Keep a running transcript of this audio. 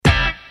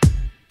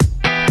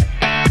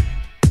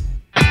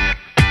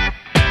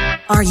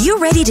Are you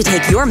ready to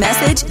take your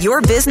message,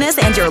 your business,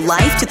 and your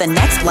life to the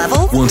next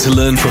level? Want to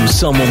learn from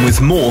someone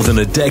with more than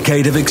a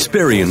decade of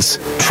experience,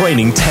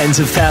 training tens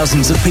of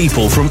thousands of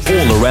people from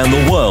all around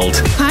the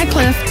world? Hi,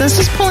 Cliff. This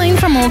is Pauline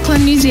from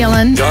Auckland, New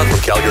Zealand. John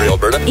from Calgary,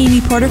 Alberta. Amy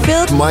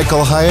Porterfield.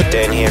 Michael Hyatt.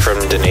 Dan here from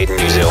Dunedin,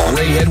 New Zealand.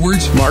 Ray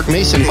Edwards. Mark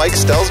Mason. Mike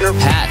Stelzner.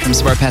 Pat from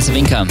Smart Passive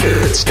Income.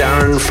 It's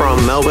Darren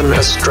from Melbourne,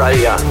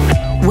 Australia.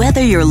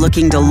 Whether you're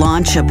looking to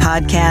launch a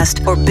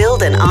podcast or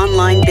build an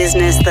online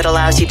business that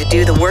allows you to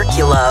do the work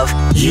you love,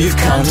 you've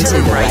come to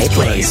the right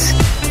place.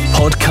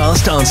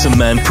 Podcast Answer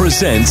Man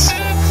presents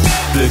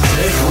The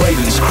Cliff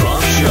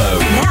Ravenscraft Show.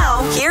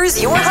 Now, here's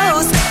your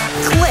host,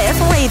 Cliff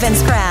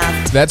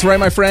Ravenscraft. That's right,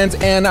 my friends,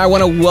 and I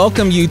want to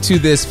welcome you to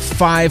this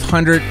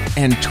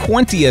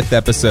 520th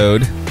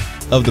episode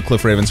of The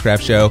Cliff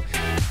Ravenscraft Show.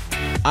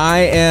 I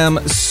am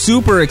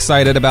super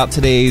excited about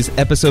today's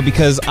episode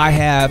because I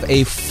have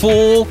a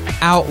full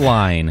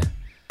outline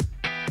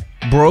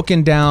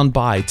broken down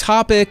by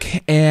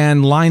topic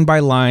and line by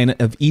line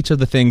of each of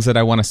the things that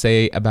I want to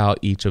say about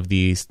each of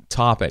these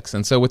topics.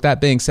 And so with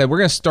that being said, we're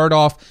going to start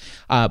off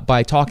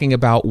by talking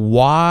about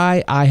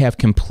why I have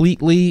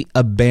completely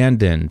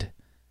abandoned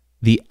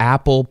the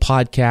Apple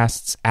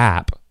Podcasts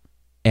app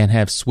and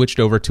have switched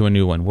over to a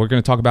new one. We're going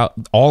to talk about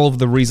all of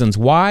the reasons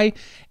why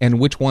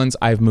and which ones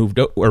I've moved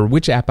or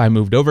which app I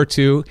moved over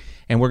to,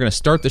 and we're going to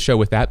start the show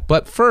with that.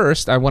 But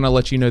first, I want to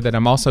let you know that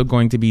I'm also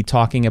going to be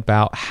talking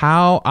about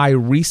how I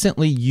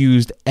recently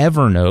used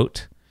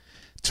Evernote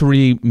to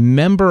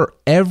remember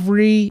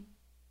every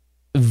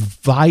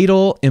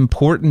vital,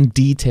 important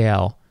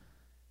detail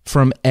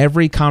from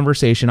every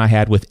conversation I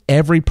had with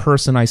every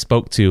person I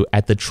spoke to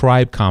at the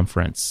Tribe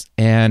Conference,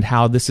 and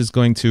how this is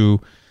going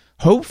to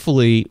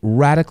hopefully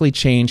radically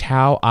change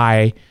how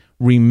I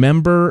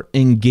remember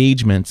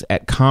engagements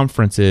at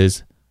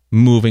conferences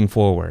moving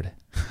forward.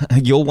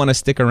 You'll want to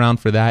stick around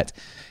for that.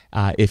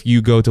 If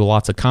you go to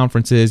lots of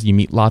conferences, you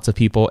meet lots of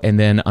people, and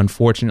then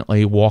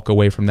unfortunately walk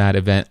away from that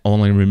event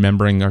only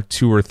remembering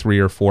 2 or 3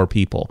 or 4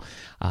 people.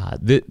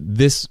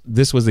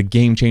 This was a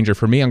game changer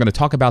for me. I'm going to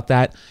talk about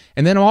that.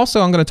 And then also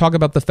I'm going to talk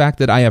about the fact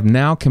that I have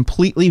now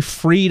completely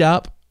freed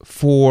up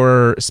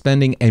for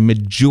spending a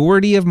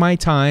majority of my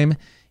time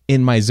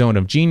in my zone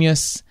of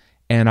genius,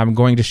 and I'm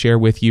going to share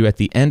with you at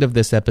the end of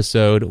this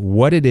episode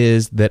what it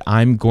is that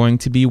I'm going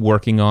to be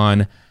working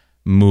on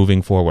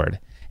moving forward.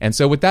 And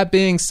so with that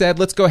being said,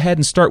 let's go ahead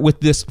and start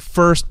with this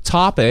first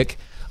topic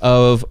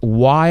of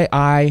why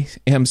I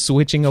am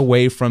switching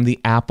away from the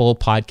Apple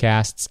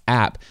Podcasts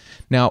app.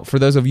 Now, for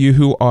those of you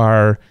who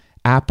are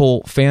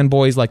Apple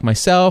fanboys like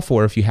myself,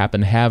 or if you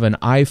happen to have an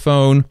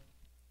iPhone,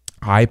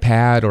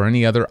 iPad, or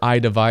any other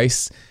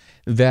iDevice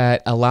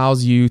that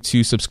allows you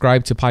to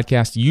subscribe to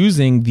podcasts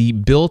using the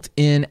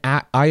built-in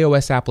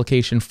iOS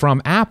application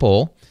from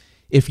Apple,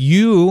 if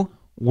you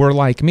were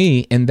like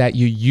me in that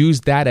you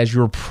use that as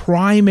your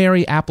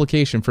primary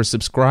application for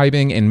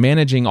subscribing and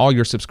managing all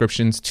your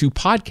subscriptions to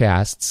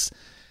podcasts,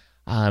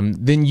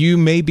 then you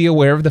may be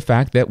aware of the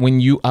fact that when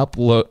you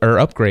upload or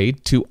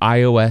upgrade to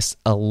iOS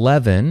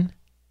 11,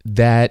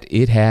 that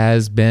it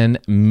has been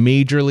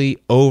majorly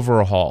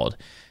overhauled.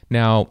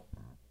 Now,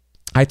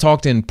 I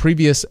talked in a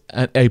previous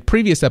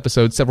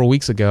episode several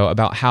weeks ago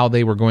about how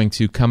they were going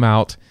to come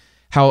out,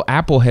 how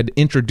Apple had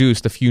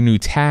introduced a few new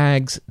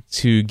tags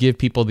to give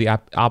people the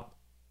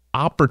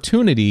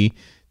opportunity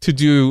to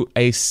do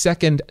a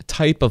second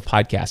type of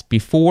podcast.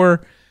 Before,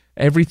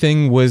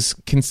 everything was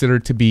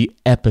considered to be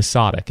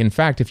episodic. In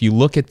fact, if you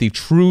look at the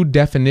true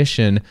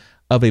definition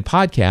of a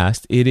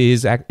podcast,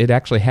 it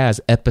actually has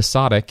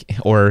episodic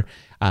or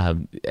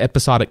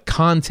episodic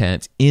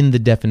content in the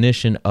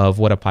definition of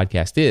what a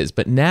podcast is.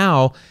 But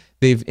now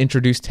they've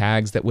introduced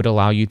tags that would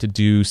allow you to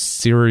do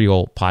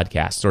serial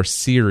podcasts or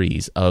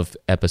series of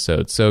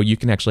episodes. So you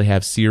can actually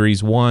have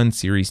series 1,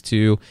 series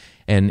 2,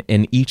 and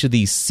in each of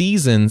these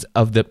seasons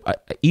of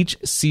each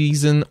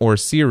season or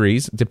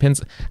series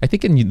depends. I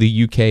think in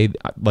the UK,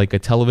 like a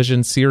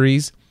television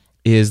series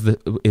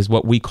is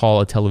what we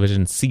call a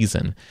television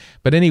season.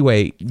 But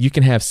anyway, you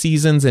can have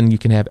seasons and you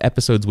can have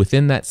episodes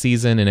within that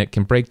season, and it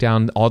can break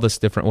down all this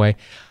different way.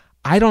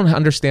 I don't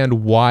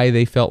understand why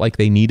they felt like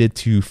they needed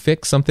to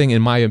fix something,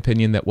 in my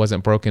opinion, that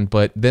wasn't broken.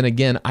 But then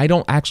again, I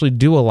don't actually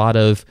do a lot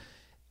of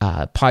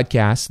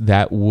podcasts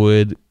that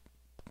would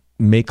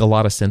make a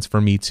lot of sense for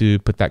me to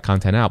put that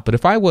content out. But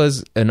if I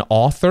was an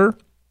author,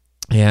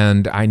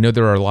 and I know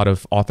there are a lot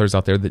of authors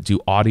out there that do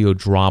audio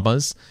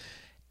dramas,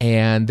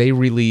 and they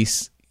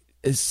release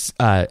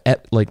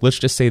like, let's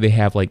just say they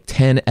have like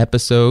 10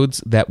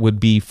 episodes that would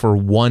be for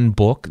one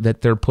book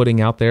that they're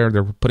putting out there.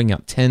 They're putting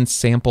out 10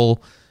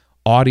 sample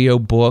audio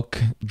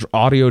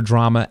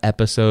drama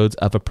episodes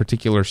of a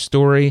particular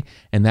story,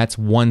 and that's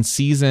one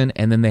season.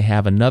 And then they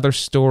have another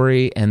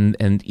story, and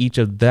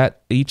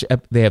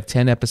they have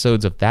 10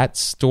 episodes of that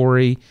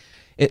story.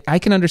 I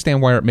can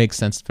understand why it makes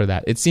sense for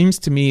that. It seems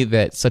to me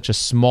that such a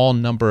small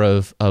number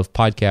of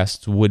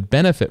podcasts would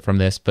benefit from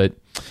this, but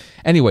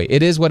anyway,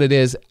 it is what it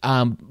is.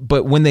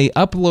 But when they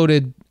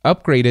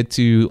upgraded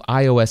to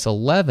iOS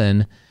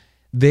 11,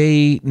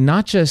 they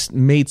not just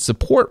made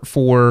support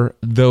for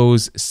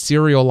those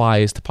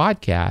serialized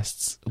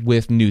podcasts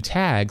with new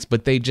tags,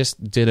 but they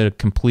just did a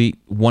complete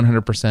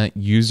 100%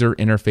 user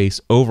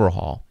interface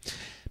overhaul.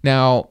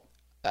 Now,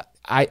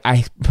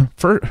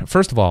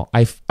 first of all,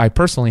 I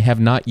personally have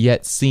not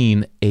yet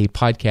seen a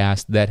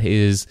podcast that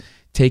is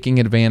taking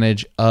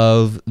advantage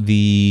of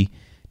the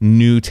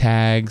new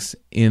tags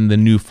in the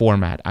new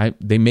format.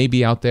 They may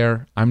be out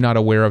there. I'm not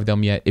aware of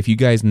them yet. If you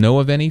guys know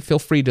of any, feel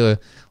free to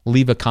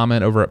leave a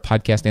comment over at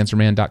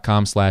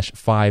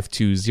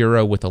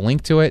podcastanswerman.com/520 with a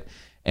link to it,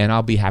 and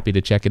I'll be happy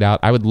to check it out.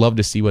 I would love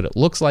to see what it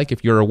looks like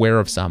if you're aware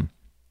of some.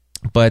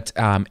 But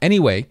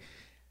anyway,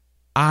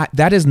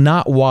 that is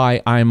not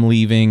why I'm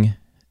leaving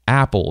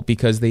Apple,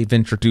 because they've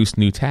introduced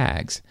new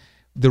tags.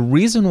 The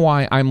reason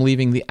why I'm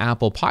leaving the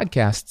Apple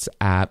Podcasts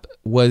app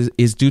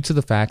is due to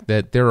the fact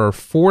that there are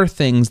 4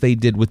 things they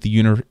did with the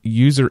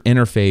user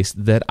interface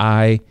that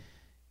I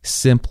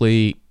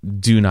simply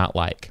do not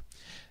like.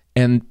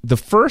 And the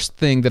first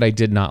thing that I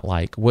did not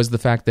like was the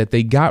fact that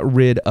they got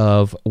rid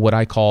of what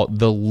I call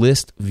the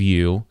list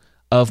view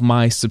of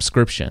my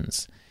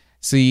subscriptions.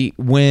 See,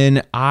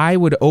 when I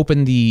would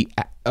open the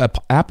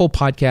Apple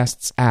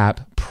Podcasts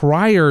app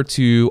prior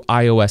to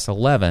iOS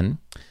 11,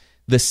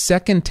 the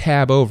second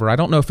tab over, I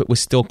don't know if it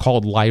was still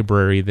called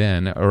Library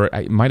then, or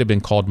it might have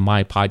been called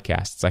My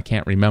Podcasts. I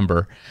can't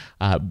remember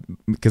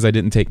because I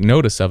didn't take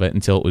notice of it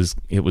until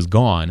it was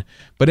gone.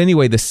 But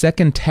anyway, the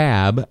second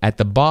tab at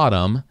the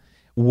bottom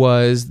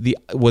was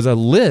a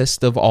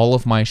list of all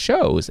of my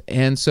shows,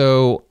 and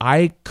so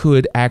I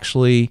could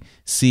actually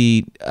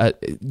see.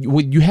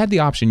 You had the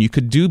option; you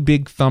could do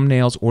big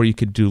thumbnails or you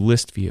could do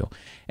list view,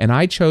 and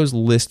I chose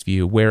list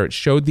view, where it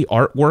showed the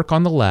artwork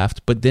on the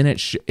left, but then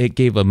it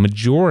gave a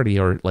majority,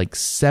 or like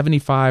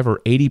 75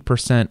 or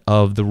 80%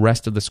 of the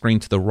rest of the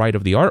screen to the right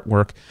of the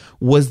artwork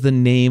was the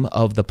name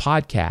of the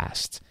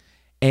podcast,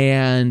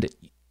 and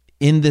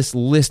in this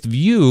list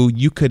view,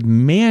 you could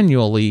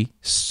manually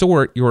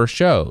sort your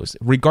shows,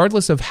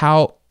 regardless of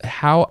how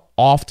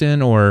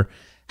often or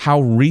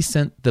how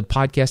recent the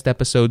podcast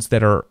episodes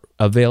that are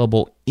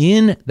available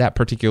in that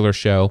particular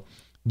show.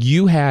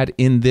 You had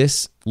in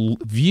this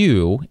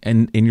view,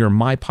 and in your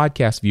My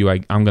Podcast view,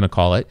 I'm going to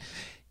call it,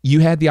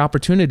 you had the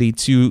opportunity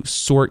to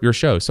sort your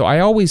shows. So I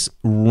always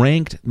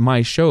ranked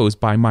my shows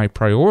by my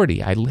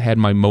priority. I had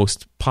my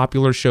most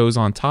popular shows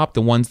on top,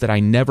 the ones that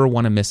I never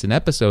want to miss an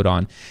episode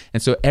on.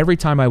 And so every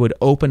time I would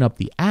open up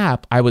the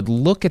app, I would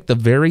look at the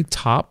very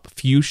top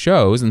few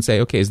shows and say,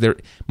 okay, is there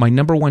my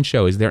number one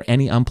show? Is there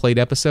any unplayed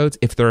episodes?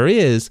 If there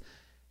is,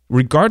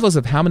 regardless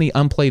of how many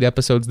unplayed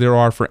episodes there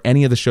are for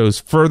any of the shows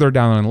further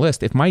down on the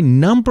list, if my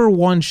number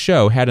one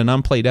show had an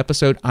unplayed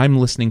episode, I'm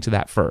listening to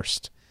that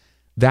first.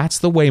 That's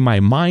the way my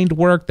mind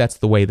worked. That's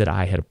the way that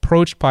I had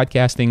approached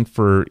podcasting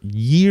for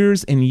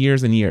years and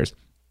years and years.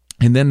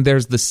 And then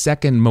there's the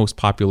second most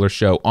popular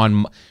show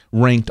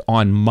ranked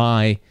on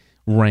my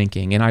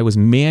ranking. And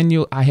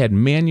I had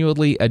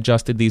manually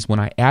adjusted these. When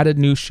I added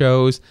new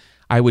shows,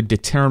 I would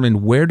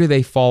determine where do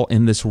they fall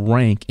in this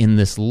rank, in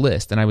this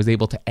list. And I was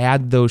able to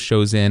add those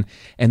shows in.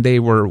 And they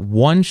were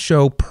one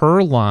show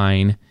per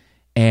line.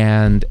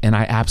 And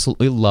I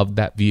absolutely loved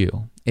that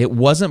view. It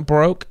wasn't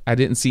broke. I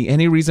didn't see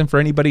any reason for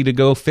anybody to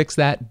go fix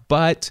that,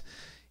 but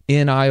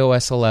in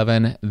iOS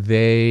 11,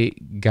 they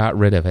got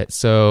rid of it.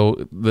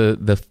 So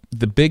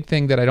the big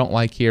thing that I don't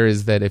like here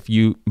is that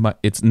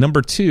it's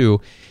number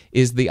 2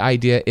 is the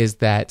idea is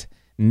that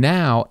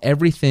now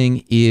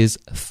everything is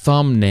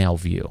thumbnail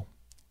view.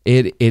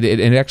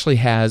 It actually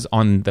has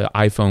on the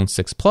iPhone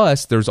 6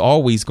 Plus, there's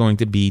always going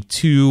to be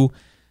two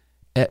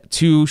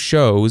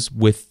shows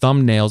with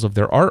thumbnails of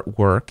their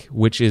artwork,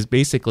 which is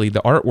basically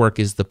the artwork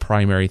is the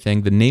primary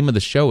thing. The name of the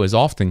show is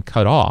often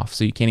cut off,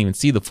 so you can't even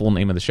see the full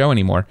name of the show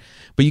anymore.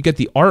 But you get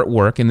the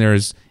artwork,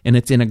 and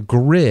it's in a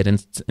grid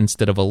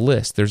instead of a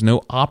list. There's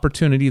no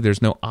opportunity,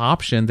 there's no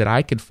option that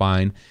I could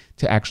find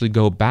to actually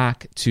go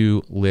back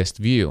to list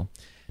view.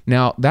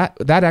 Now, that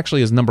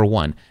actually is number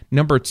 1.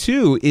 Number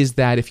 2 is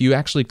that if you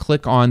actually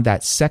click on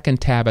that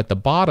second tab at the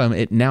bottom,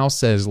 it now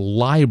says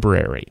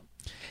library.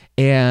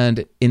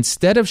 And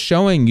instead of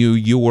showing you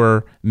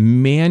your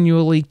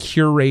manually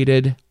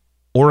curated,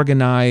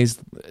 organized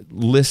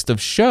list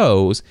of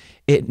shows,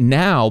 it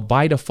now,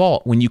 by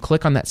default, when you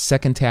click on that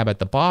second tab at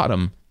the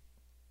bottom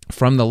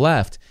from the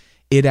left,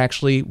 it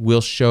actually will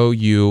show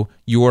you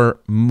your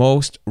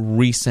most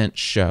recent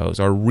shows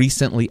or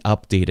recently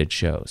updated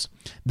shows.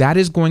 That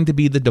is going to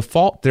be the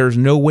default. There's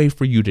no way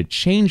for you to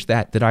change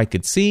that I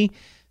could see.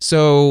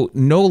 So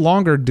no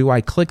longer do I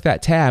click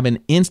that tab and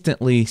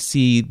instantly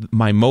see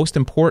my most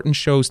important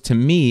shows to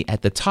me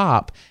at the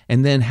top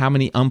and then how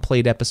many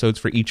unplayed episodes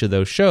for each of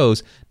those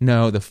shows.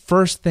 No, the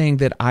first thing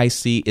that I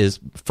see is,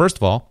 first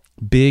of all,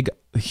 big,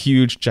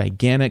 huge,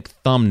 gigantic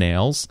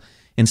thumbnails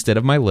instead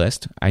of my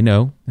list. I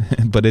know,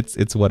 but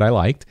it's what I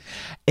liked.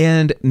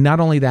 And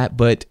not only that,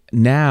 but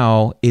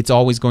now it's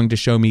always going to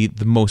show me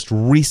the most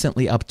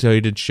recently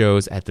updated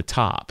shows at the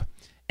top.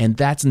 And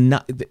that's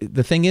not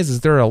the thing is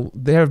there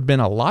have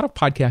been a lot of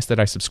podcasts that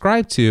I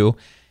subscribe to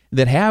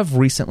that have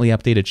recently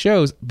updated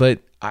shows, but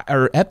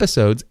or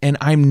episodes, and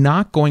I'm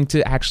not going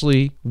to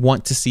actually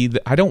want to see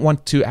I don't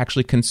want to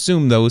actually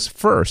consume those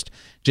first.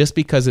 Just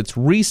because it's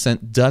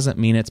recent doesn't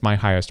mean it's my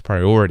highest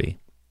priority.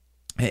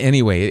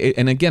 Anyway,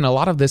 and again, a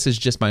lot of this is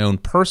just my own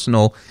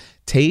personal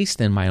taste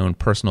and my own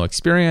personal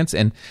experience,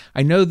 and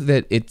I know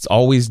that it's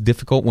always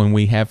difficult when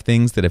we have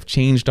things that have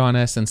changed on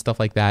us and stuff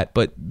like that,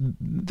 but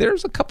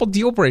there's a couple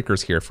deal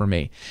breakers here for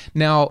me.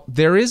 Now,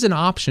 there is an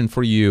option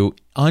for you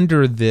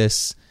under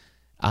this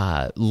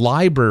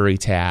library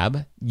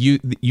tab. You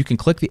can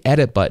click the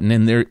edit button,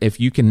 and there, if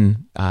you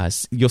can,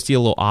 you'll see a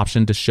little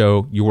option to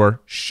show your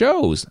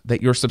shows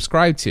that you're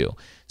subscribed to.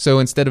 So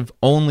instead of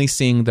only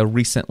seeing the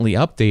recently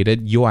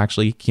updated, you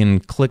actually can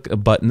click a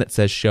button that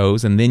says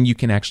shows, and then you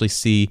can actually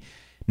see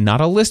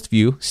not a list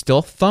view,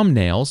 still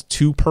thumbnails,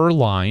 2 per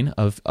line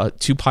of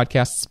 2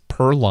 podcasts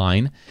per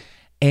line,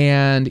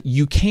 and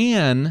you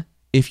can,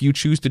 if you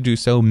choose to do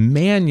so,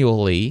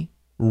 manually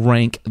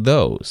rank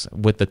those,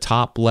 with the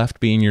top left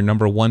being your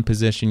number 1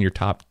 position, your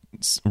top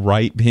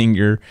right being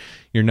your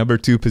number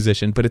 2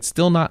 position, but it's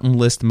still not in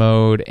list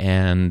mode,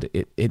 and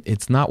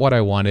it's not what I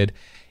wanted.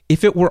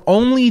 If it were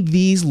only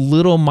these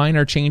little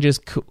minor changes,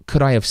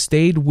 could I have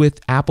stayed with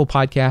Apple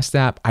Podcast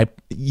app?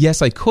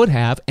 Yes, I could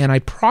have, and I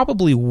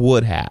probably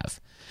would have.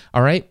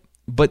 All right?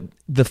 But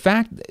the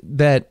fact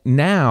that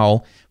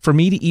now, for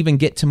me to even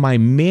get to my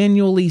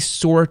manually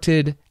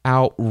sorted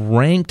out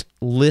ranked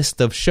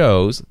list of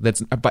shows,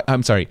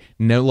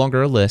 no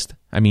longer a list,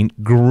 I mean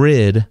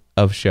grid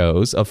of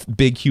shows, of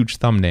big, huge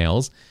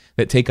thumbnails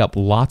that take up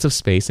lots of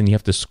space, and you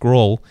have to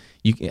scroll.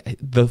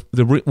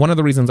 One of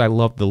the reasons I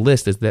love the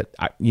list is that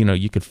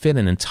you could fit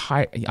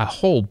a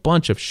whole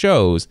bunch of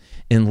shows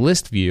in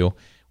list view,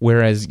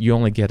 whereas you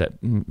only get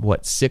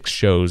 6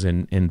 shows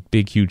in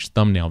big, huge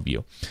thumbnail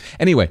view.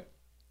 Anyway,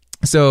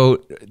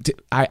 so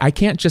I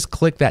can't just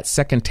click that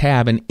second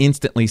tab and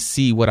instantly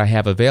see what I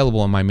have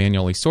available in my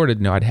manually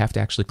sorted. No, I'd have to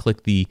actually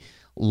click the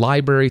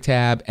library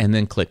tab and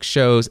then click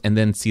shows and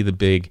then see the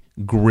big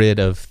grid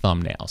of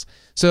thumbnails.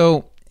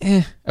 So,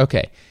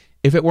 okay.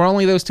 If it were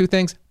only those 2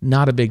 things,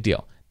 not a big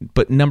deal.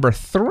 But number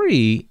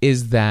 3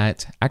 is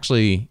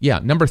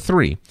number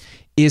 3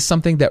 is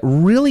something that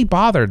really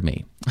bothered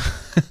me.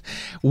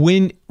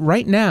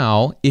 Right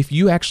now, if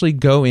you actually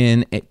go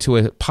in to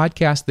a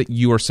podcast that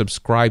you are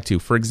subscribed to,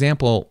 for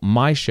example,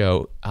 my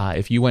show,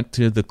 if you went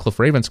to the Cliff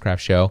Ravenscraft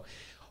show,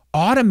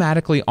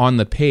 automatically on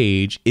the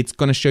page, it's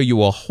going to show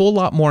you a whole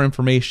lot more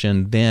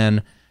information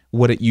than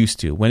what it used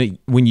to.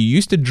 When you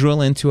used to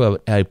drill into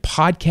a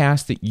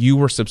podcast that you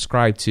were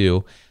subscribed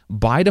to,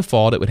 by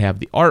default, it would have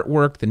the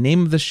artwork, the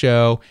name of the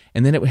show,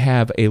 and then it would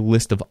have a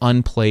list of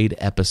unplayed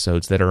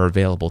episodes that are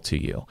available to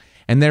you.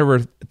 And there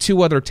were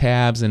 2 other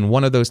tabs, and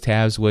one of those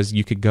tabs was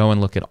you could go and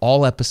look at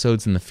all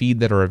episodes in the feed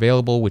that are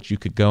available, which you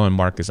could go and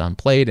mark as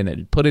unplayed, and it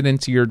would put it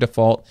into your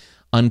default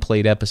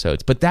unplayed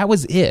episodes. But that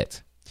was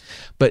it.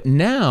 But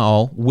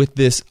now, with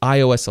this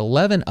iOS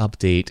 11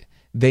 update,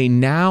 they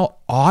now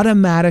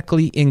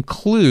automatically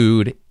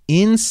include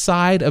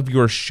inside of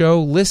your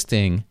show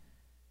listing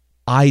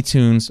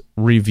iTunes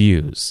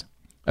reviews.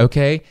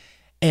 Okay?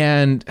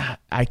 And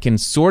I can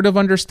sort of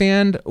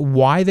understand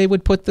why they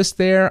would put this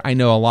there. I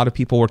know a lot of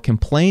people were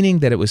complaining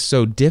that it was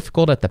so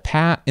difficult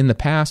in the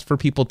past for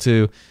people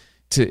to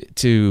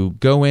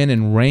go in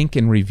and rank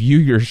and review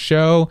your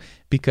show,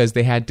 because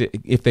they had to,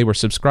 if they were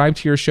subscribed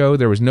to your show,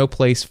 there was no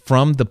place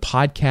from the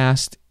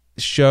podcast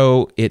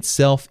show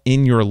itself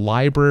in your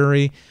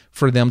library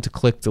for them to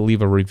click to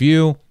leave a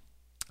review.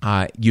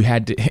 You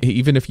had to,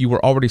 even if you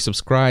were already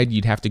subscribed,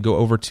 you'd have to go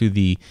over to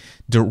the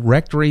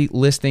directory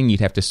listing. You'd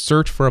have to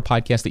search for a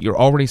podcast that you're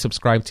already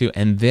subscribed to,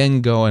 and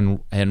then go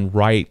and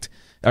write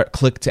or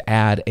click to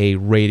add a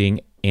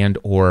rating and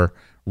or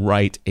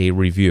write a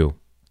review.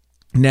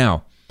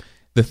 Now,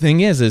 the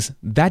thing is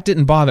that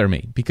didn't bother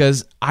me,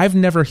 because I've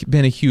never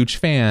been a huge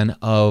fan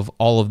of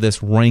all of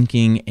this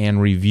ranking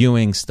and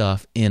reviewing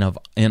stuff in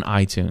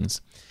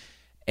iTunes.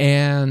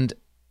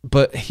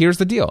 But here's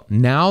the deal.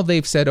 Now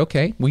they've said,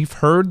 okay, we've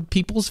heard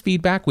people's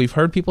feedback. We've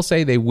heard people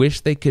say they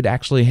wish they could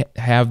actually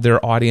have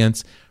their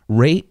audience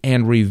rate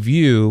and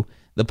review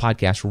the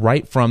podcast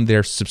right from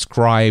their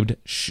subscribed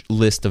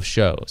list of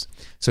shows.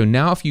 So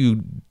now if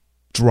you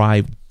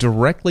drive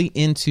directly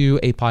into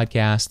a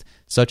podcast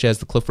such as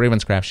the Cliff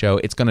Ravenscraft show,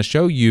 it's going to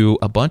show you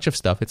a bunch of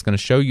stuff. It's going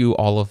to show you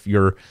all of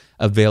your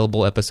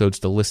available episodes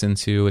to listen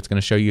to. It's going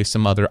to show you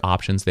some other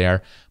options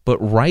there. But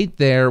right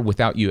there,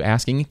 without you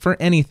asking for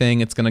anything,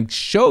 it's going to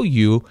show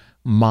you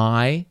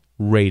my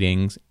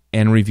ratings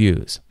and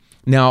reviews.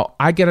 Now,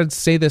 I got to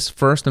say this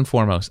first and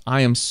foremost.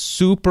 I am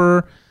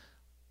super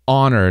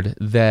honored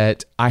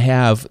that I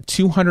have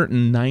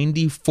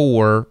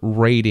 294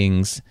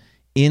 ratings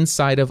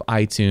inside of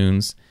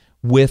iTunes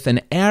with an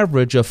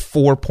average of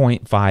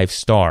 4.5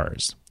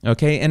 stars.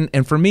 Okay,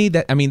 and for me,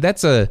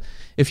 that's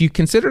if you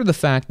consider the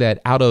fact that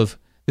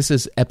this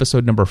is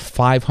episode number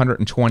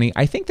 520,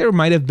 I think there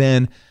might have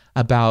been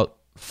about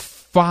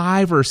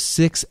 5 or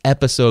 6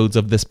 episodes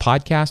of this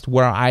podcast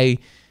where I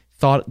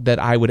thought that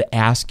I would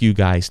ask you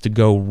guys to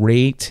go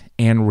rate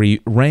and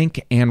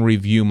rank and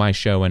review my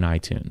show in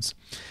iTunes.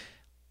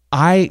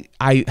 I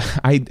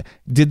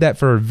did that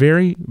for a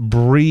very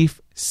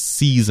brief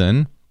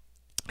season,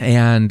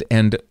 and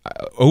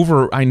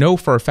I know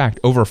for a fact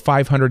over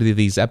 500 of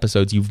these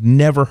episodes you've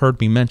never heard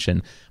me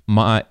mention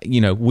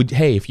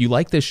hey, if you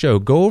like this show,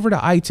 go over to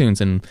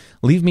iTunes and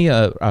leave me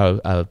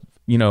a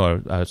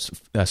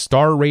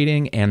star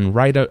rating and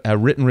write a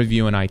written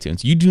review in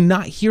iTunes. You do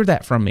not hear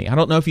that from me. I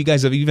don't know if you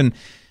guys have even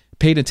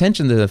paid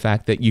attention to the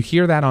fact that you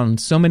hear that on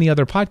so many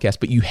other podcasts,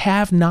 but you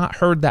have not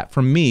heard that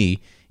from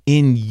me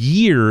in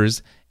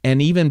years.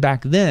 And even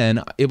back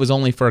then, it was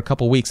only for a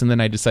couple weeks, and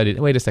then I decided,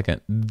 wait a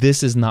second,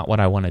 this is not what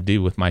I want to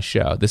do with my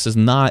show. This is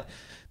not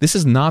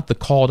the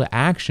call to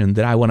action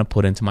that I want to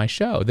put into my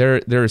show.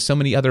 There are so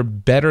many other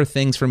better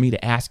things for me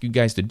to ask you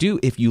guys to do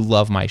if you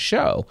love my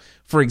show.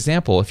 For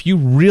example, if you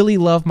really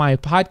love my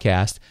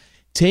podcast,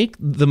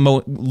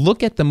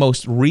 look at the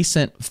most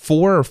recent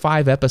 4 or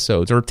 5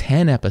 episodes or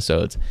 10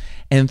 episodes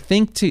and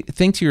think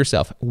to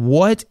yourself,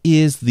 what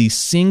is the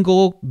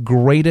single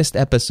greatest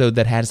episode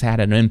that has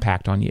had an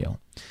impact on you?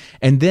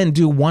 And then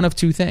do one of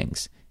two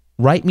things.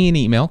 Write me an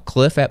email,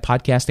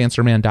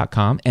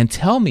 cliff@podcastanswerman.com, and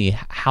tell me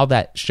how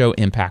that show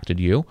impacted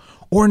you.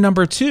 Or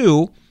number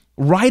 2,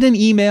 write an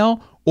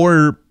email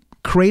or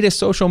create a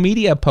social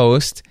media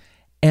post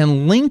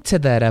and link to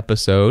that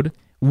episode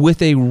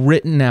with a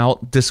written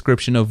out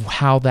description of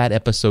how that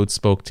episode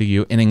spoke to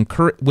you, and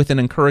with an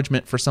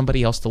encouragement for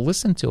somebody else to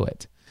listen to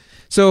it.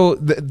 So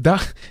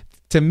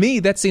to me,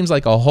 that seems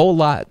like a whole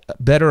lot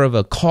better of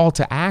a call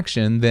to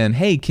action than,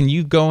 hey, can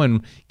you go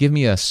and give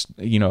me a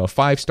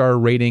 5-star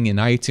rating in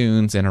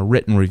iTunes and a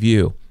written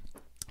review?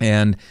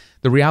 And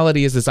the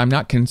reality is I'm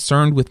not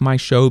concerned with my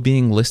show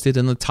being listed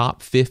in the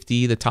top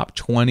 50, the top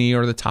 20,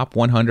 or the top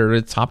 100,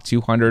 or the top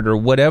 200, or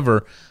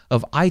whatever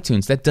of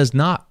iTunes. That is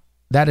not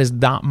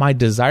my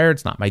desire.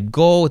 It's not my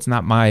goal. It's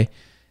not why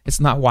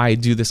I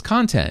do this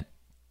content.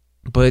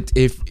 But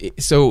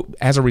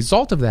as a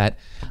result of that,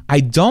 I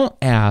don't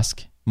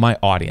ask my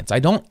audience, I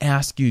don't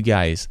ask you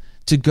guys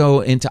to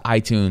go into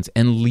iTunes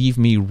and leave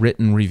me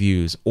written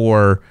reviews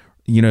or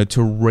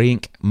to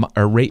rate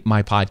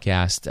my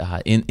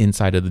podcast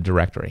inside of the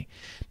directory.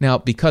 Now,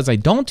 because I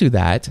don't do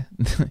that,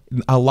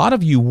 a lot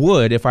of you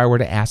would if I were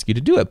to ask you to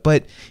do it.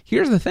 But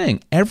here's the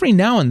thing: every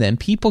now and then,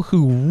 people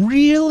who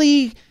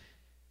really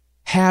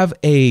have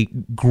a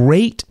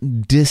great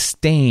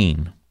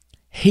disdain,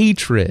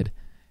 hatred,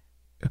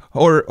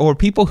 or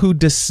people who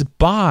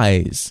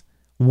despise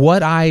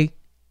what I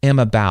am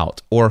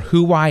about, or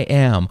who I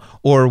am,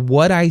 or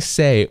what I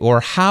say, or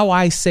how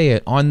I say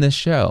it on this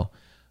show,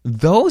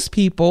 those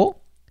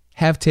people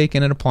have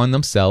taken it upon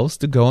themselves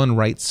to go and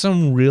write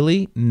some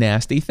really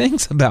nasty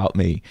things about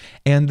me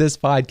and this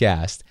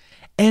podcast.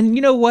 And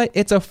you know what?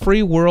 It's a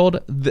free world.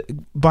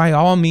 By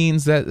all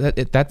means,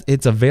 that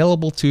it's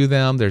available to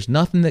them. There's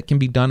nothing that can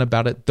be done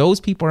about it. Those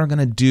people are going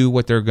to do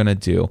what they're going to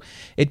do.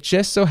 It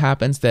just so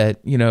happens that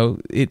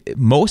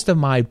most of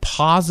my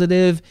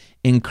positive,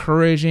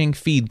 encouraging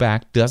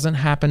feedback doesn't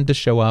happen to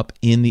show up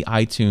in the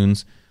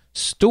iTunes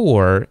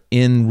store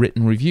in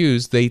written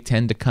reviews. They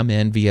tend to come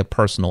in via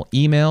personal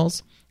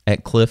emails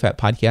at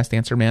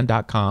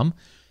cliff@podcastanswerman.com.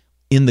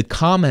 In the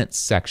comments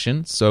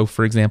section, so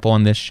for example,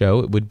 on this show,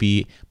 it would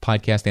be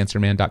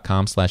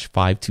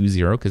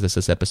podcastanswerman.com/520, because this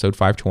is episode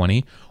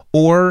 520,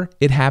 or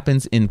it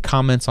happens in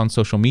comments on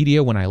social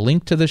media when I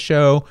link to the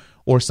show,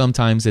 or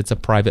sometimes it's a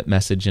private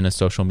message in a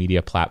social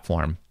media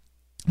platform.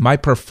 My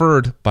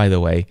preferred, by the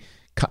way,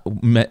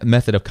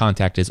 method of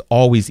contact is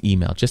always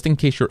email. Just in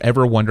case you're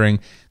ever wondering,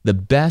 the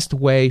best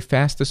way,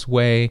 fastest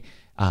way,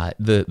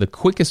 the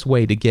quickest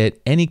way to get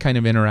any kind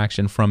of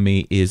interaction from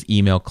me is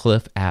email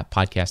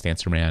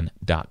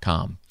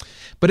cliff@podcastanswerman.com.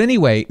 But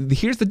anyway,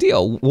 here's the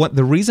deal.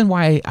 The reason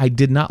why I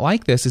did not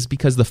like this is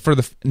because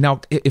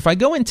now, if I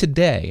go in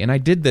today, and I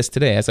did this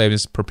today as I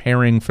was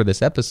preparing for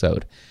this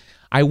episode,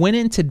 I went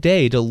in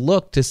today to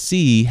look to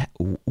see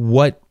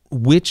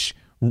which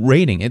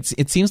rating.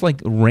 It seems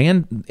like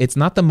it's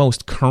not the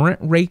most current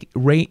rate,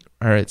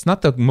 or it's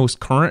not the most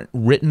current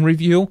written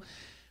review.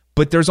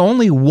 But there's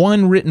only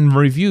one written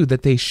review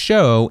that they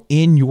show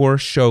in your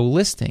show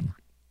listing.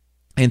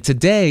 And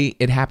today,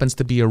 it happens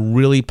to be a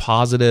really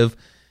positive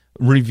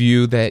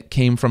review that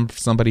came from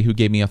somebody who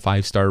gave me a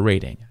 5-star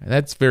rating.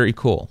 That's very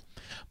cool.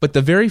 But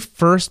the very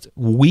first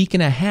week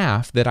and a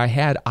half that I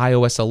had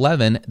iOS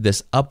 11,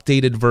 this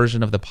updated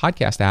version of the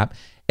podcast app,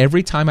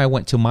 every time I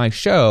went to my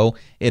show,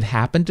 it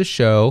happened to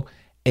show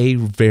a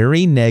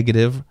very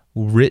negative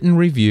written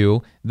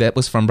review that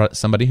was from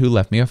somebody who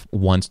left me a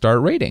 1-star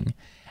rating.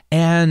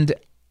 And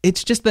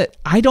it's just that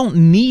I don't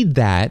need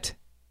that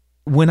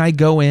when I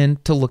go in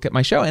to look at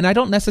my show. And I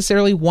don't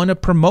necessarily want to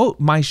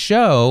promote my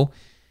show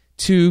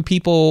to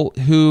people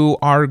who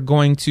are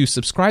going to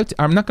subscribe to.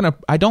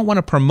 I don't want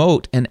to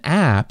promote an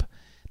app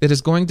that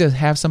is going to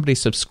have somebody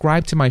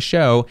subscribe to my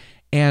show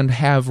and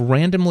have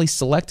randomly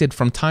selected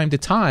from time to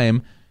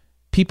time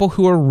people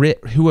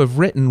who have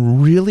written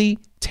really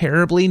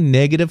terribly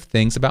negative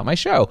things about my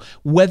show.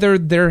 Whether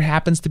there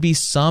happens to be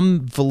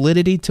some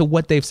validity to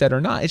what they've said or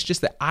not, it's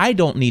just that I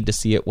don't need to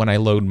see it when I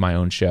load my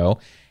own show.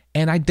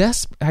 And I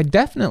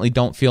definitely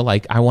don't feel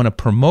like I want to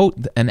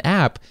promote an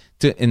app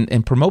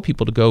and promote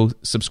people to go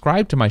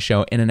subscribe to my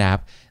show in an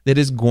app that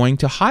is going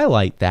to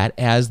highlight that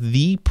as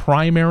the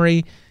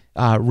primary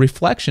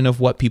reflection of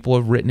what people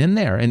have written in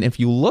there. And if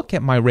you look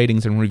at my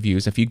ratings and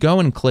reviews, if you go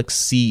and click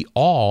See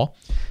All,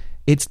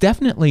 it's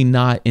definitely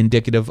not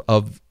indicative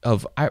of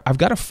I've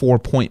got a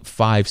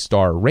 4.5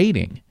 star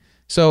rating.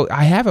 So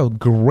I have a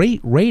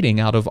great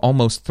rating out of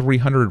almost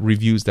 300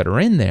 reviews that are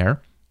in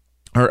there.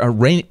 Or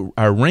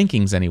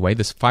rankings anyway,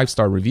 this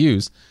 5-star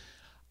reviews.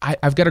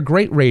 I've got a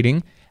great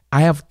rating.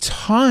 I have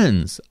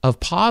tons of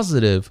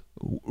positive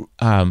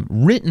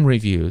written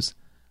reviews,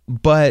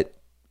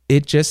 but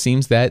it just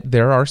seems that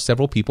there are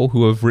several people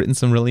who have written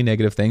some really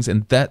negative things,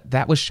 and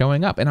that was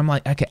showing up. And I'm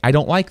like, okay, I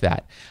don't like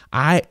that.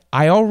 I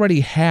already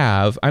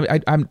have.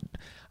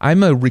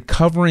 I'm a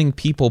recovering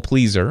people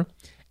pleaser,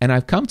 and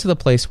I've come to the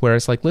place where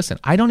it's like, listen,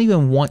 I don't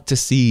even want to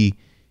see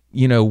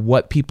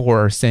what people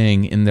are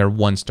saying in their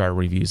 1-star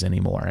reviews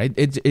anymore.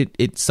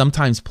 It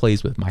sometimes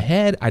plays with my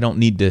head. I don't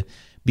need to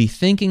be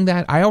thinking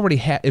that. I already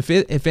have.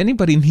 If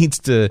anybody needs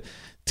to,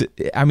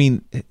 I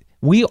mean,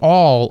 we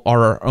all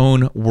are our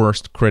own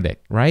worst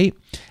critic, right?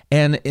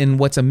 And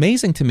what's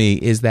amazing to me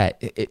is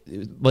that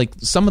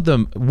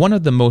one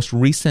of the most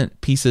recent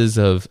pieces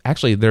of,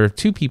 actually, there are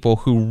 2 people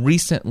who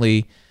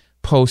recently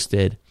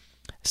posted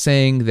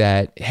saying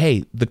that,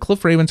 hey, the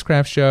Cliff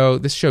Ravenscraft show,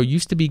 this show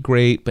used to be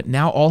great, but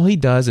now all he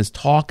does is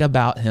talk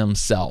about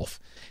himself.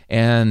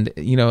 And,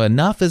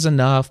 enough is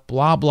enough,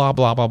 blah, blah,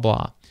 blah, blah,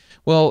 blah.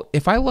 Well,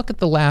 if I look at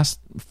the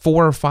last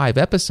 4 or 5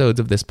 episodes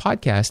of this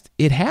podcast,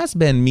 it has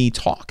been me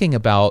talking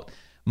about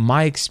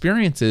my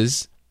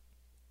experiences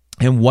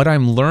and what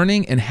I'm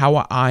learning and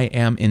how I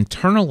am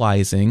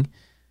internalizing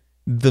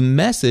the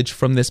message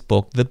from this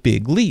book, The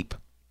Big Leap.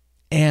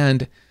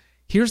 And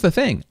here's the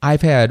thing.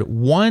 I've had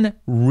one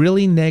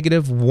really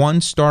negative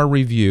 1-star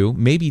review,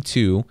 maybe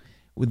 2,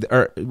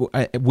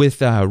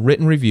 with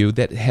written review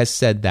that has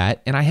said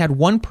that. And I had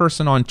one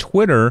person on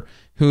Twitter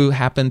who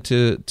happened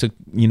to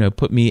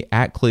put me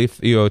at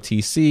Cliff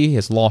EOTC,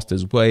 has lost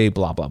his way,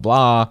 blah, blah,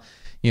 blah.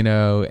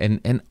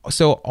 And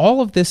so all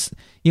of this,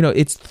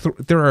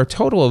 there are a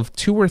total of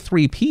 2 or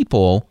 3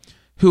 people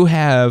who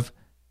have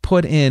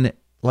put in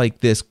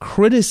like this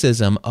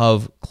criticism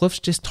of Cliff's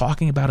just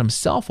talking about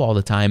himself all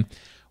the time.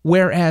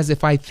 Whereas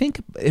if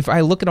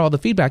I look at all the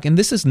feedback, and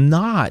this is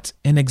not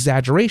an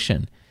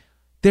exaggeration,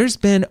 there's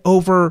been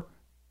over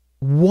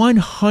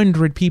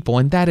 100 people,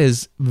 and that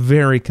is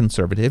very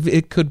conservative.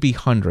 It could be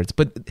hundreds,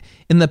 but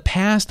in the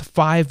past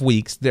 5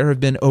 weeks, there have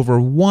been over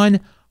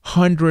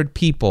 100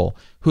 people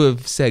who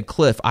have said,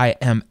 Cliff, I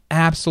am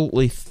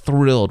absolutely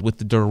thrilled with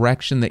the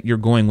direction that you're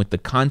going with the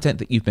content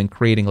that you've been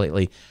creating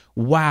lately.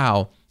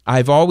 Wow,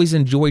 I've always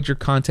enjoyed your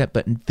content,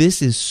 but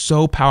this is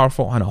so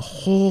powerful on a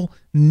whole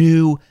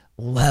new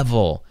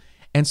level.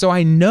 And so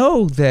I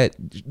know that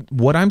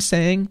what I'm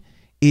saying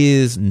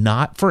is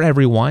not for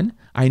everyone.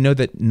 I know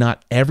that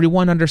not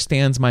everyone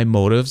understands my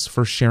motives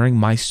for sharing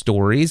my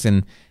stories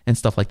and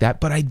stuff like that,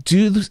 but I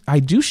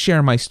do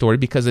share my story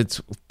because it's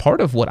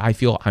part of what I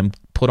feel I'm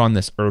put on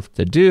this earth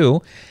to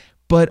do.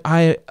 But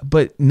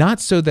not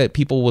so that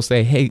people will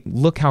say, hey,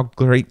 look how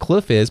great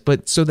Cliff is,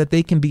 but so that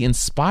they can be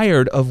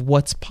inspired of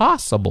what's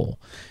possible.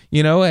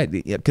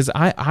 Because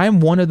I'm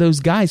one of those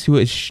guys who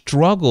has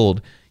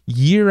struggled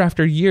year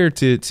after year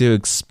to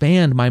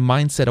expand my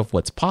mindset of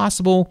what's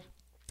possible,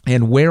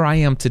 and where I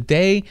am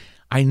today,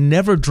 I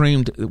never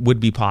dreamed would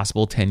be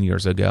possible 10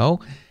 years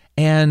ago.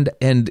 And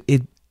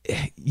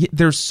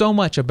there's so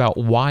much about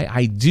why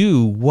I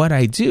do what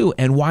I do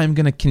and why I'm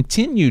going to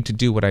continue to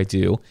do what I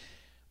do.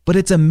 But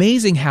it's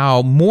amazing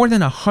how more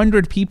than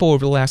 100 people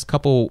over the last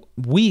couple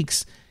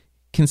weeks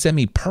can send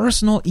me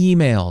personal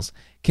emails,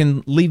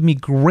 can leave me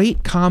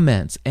great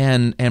comments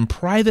and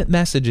private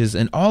messages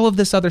and all of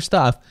this other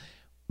stuff.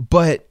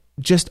 But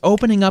just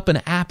opening up an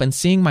app and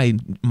seeing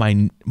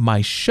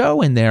my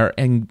show in there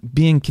and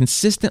being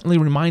consistently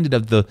reminded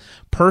of the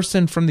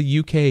person from the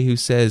UK who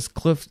says,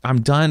 Cliff,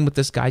 I'm done with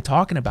this guy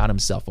talking about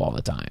himself all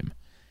the time.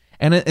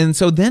 And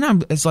so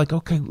then it's like,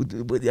 okay,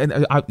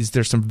 is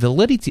there some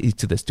validity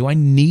to this? Do I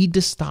need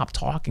to stop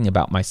talking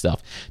about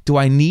myself? Do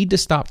I need to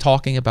stop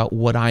talking about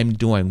what I'm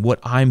doing, what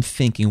I'm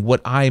thinking, what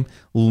I'm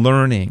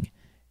learning?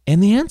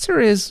 And the answer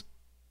is,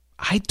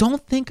 I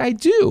don't think I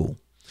do.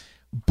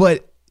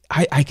 But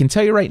I can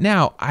tell you right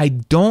now, I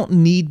don't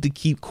need to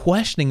keep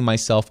questioning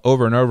myself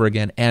over and over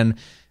again. And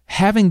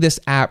having this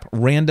app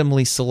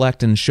randomly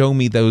select and show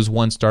me those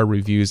 1-star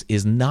reviews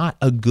is not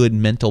a good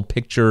mental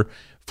picture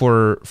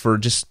for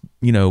just,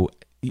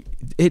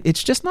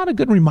 it's just not a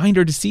good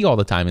reminder to see all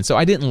the time. And so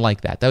I didn't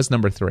like that. That was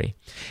number 3.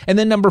 And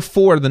then number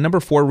 4, the number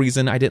 4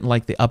 reason I didn't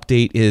like the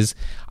update is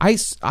I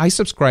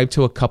subscribe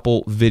to a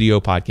couple video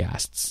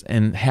podcasts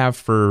and have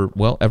for,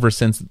 ever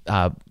since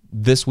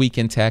This Week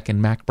in Tech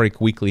and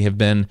MacBreak Weekly have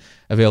been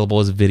available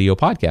as video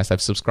podcasts.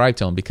 I've subscribed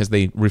to them because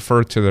they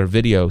refer to their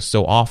video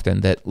so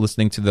often that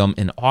listening to them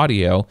in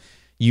audio,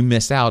 you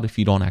miss out if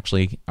you don't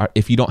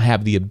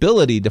have the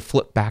ability to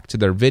flip back to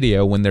their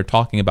video when they're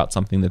talking about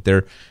something that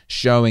they're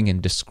showing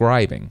and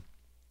describing.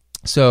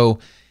 So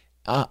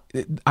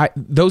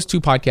those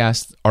two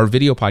podcasts are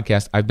video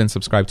podcasts. I've been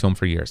subscribed to them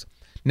for years.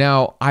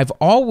 Now, I've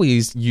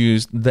always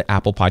used the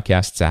Apple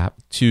Podcasts app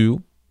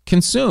to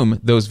consume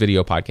those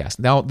video podcasts.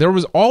 Now, there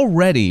was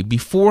already,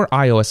 before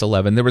iOS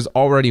 11, there was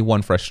already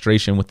one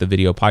frustration with the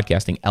video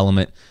podcasting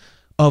element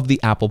of the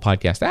Apple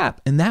Podcast app,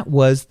 and that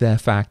was the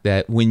fact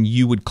that when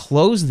you would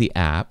close the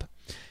app,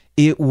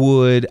 it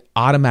would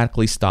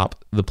automatically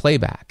stop the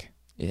playback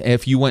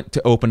if you went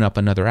to open up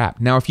another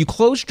app. Now, if you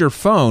closed your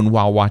phone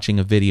while watching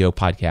a video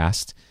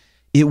podcast,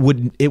 it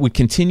would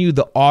continue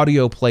the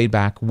audio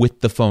playback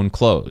with the phone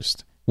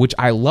closed, which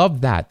I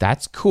love that.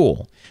 That's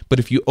cool. But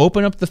if you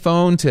open up the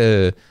phone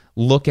to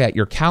look at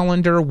your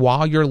calendar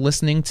while you're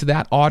listening to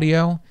that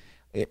audio,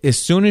 as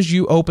soon as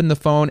you open the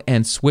phone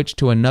and switch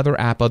to another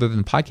app other than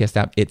the podcast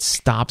app, it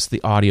stops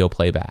the audio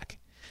playback.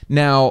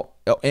 Now,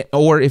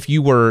 or if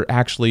you were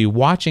actually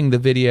watching the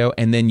video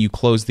and then you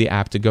close the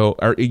app to go,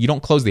 or you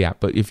don't close the app,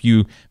 but if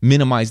you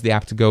minimize the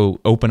app to go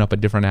open up a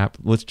different app,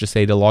 let's just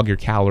say to log your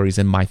calories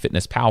in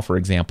MyFitnessPal, for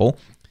example,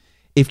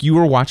 if you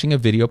were watching a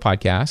video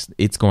podcast,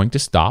 it's going to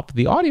stop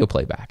the audio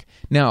playback.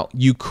 Now,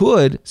 you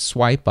could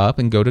swipe up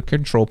and go to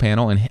Control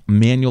Panel and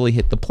manually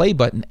hit the play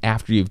button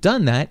after you've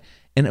done that,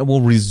 and it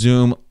will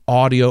resume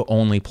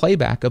audio-only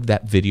playback of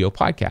that video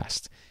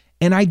podcast.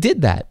 And I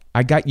did that.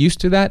 I got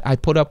used to that. I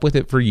put up with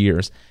it for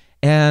years.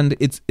 And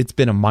it's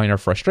been a minor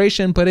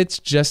frustration, but it's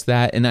just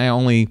that. And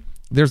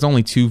there's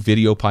only 2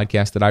 video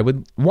podcasts that I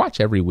would watch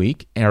every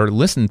week or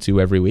listen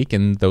to every week,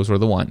 and those were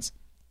the ones.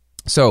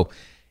 So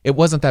it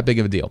wasn't that big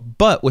of a deal.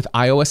 But with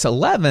iOS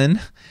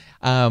 11,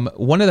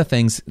 one of the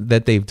things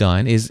that they've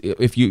done is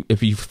if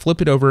you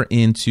flip it over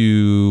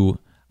into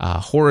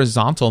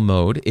horizontal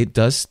mode, it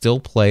does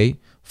still play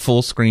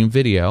full screen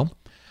video.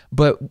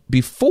 But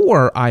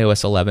before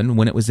iOS 11,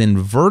 when it was in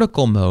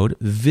vertical mode,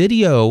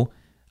 video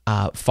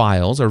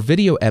files or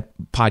video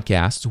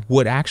podcasts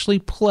would actually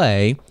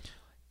play.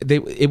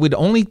 It would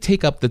only play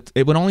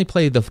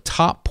the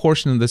top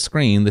portion of the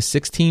screen, the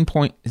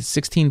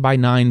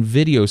 16:9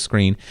 video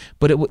screen,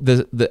 but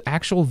the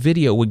actual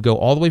video would go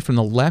all the way from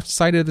the left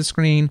side of the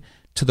screen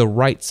to the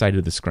right side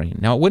of the screen.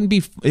 Now,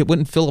 it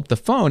wouldn't fill up the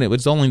phone. It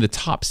was only the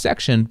top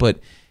section, but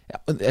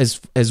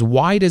as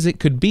wide as it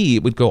could be,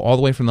 it would go all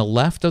the way from the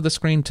left of the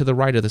screen to the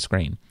right of the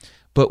screen.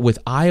 But with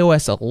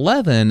iOS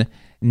 11,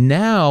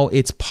 now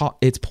it's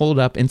pulled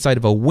up inside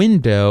of a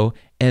window,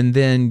 and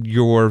then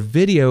your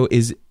video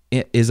is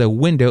a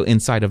window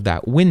inside of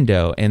that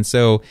window. And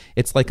so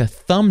it's like a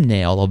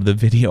thumbnail of the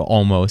video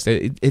almost.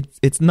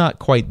 It's not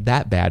quite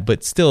that bad,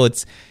 but still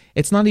it's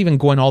not even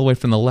going all the way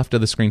from the left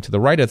of the screen to the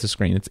right of the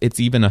screen. It's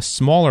even a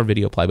smaller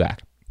video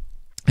playback.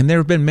 And there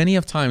have been many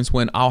of times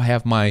when I'll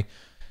have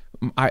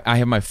I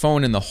have my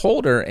phone in the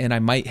holder, and I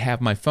might have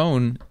my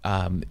phone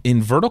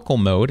in vertical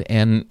mode,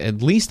 and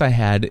at least I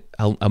had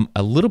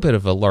a little bit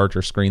of a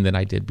larger screen than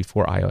I did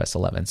before iOS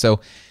 11. So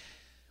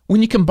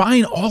when you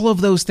combine all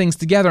of those things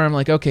together, I'm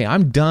like, okay,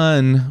 I'm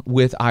done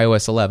with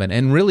iOS 11.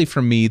 And really,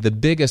 for me, the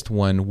biggest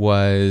one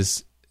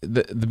was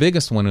the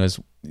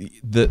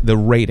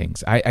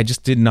ratings. I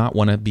just did not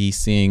want to be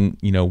seeing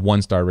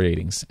 1-star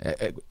ratings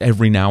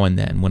every now and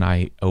then when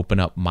I open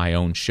up my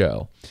own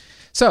show.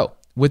 So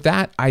with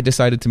that, I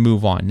decided to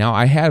move on. Now,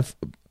 I have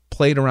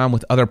played around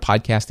with other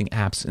podcasting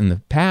apps in the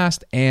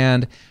past,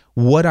 and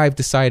what I've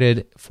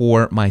decided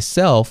for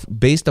myself,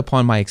 based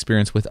upon my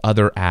experience with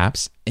other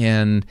apps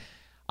and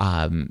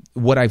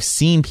what I've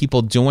seen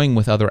people doing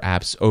with other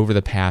apps over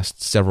the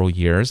past several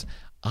years,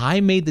 I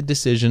made the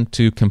decision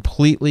to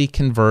completely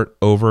convert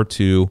over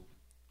to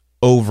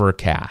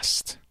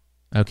Overcast.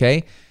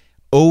 Okay?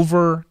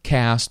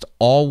 Overcast,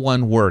 all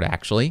one word,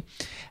 actually.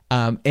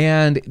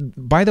 And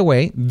by the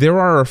way, there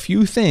are a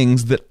few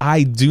things that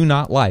I do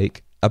not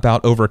like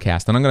about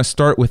Overcast, and I'm going to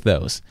start with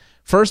those.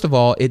 First of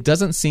all, it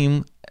doesn't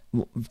seem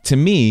to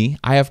me,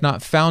 I have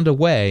not found a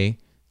way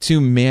to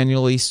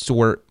manually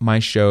sort my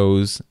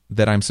shows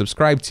that I'm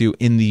subscribed to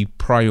in the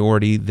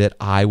priority that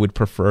I would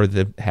prefer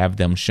to have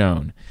them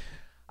shown.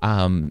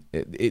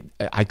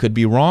 I could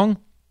be wrong,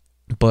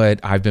 but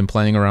I've been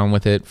playing around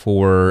with it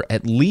for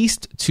at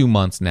least 2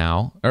 months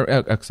now.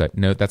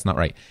 No, that's not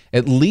right.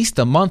 At least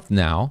a month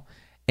now,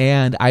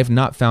 and I've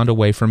not found a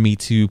way for me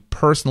to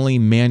personally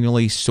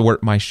manually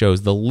sort my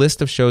shows, the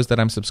list of shows that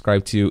I'm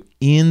subscribed to,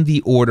 in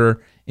the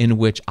order in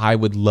which I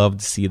would love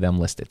to see them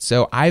listed.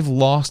 So I've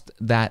lost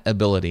that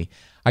ability.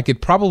 I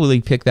could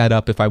probably pick that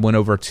up if I went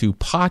over to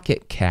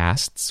Pocket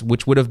Casts,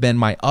 which would have been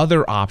my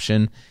other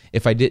option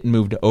if I didn't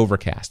move to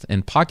Overcast.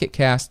 And Pocket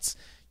Casts,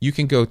 you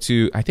can go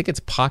to, I think it's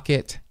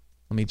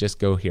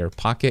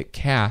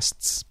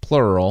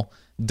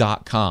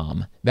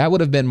pocketcasts.com. That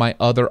would have been my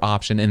other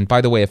option. And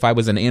by the way, if I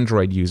was an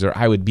Android user,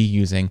 I would be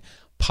using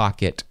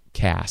Pocket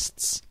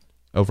Casts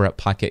over at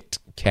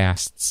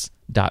pocketcasts.com.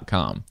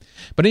 overcast.com.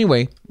 But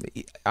anyway,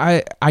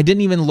 I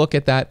didn't even look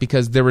at that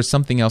because there was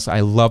something else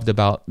I loved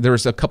about, there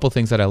was a couple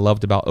things that I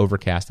loved about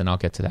Overcast, and I'll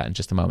get to that in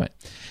just a moment.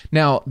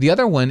 Now, the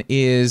other one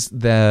is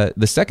the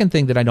second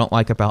thing that I don't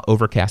like about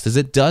Overcast is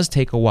it does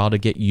take a while to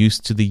get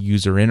used to the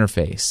user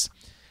interface.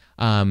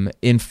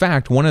 In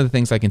fact, one of the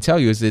things I can tell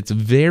you is it's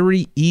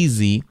very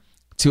easy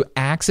to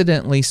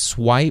accidentally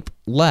swipe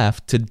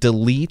left to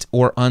delete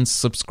or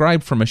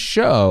unsubscribe from a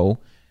show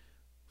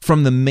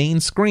from the main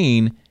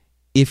screen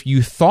if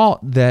you thought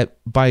that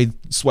by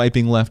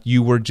swiping left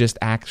you were just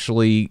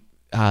actually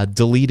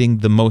deleting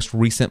the most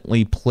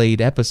recently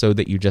played episode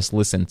that you just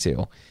listened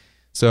to.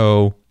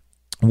 So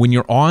when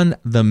you're on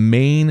the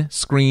main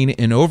screen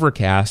in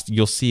Overcast,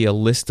 you'll see a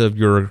list of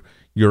your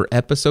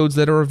episodes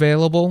that are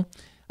available,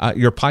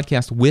 your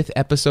podcast with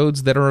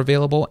episodes that are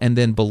available, and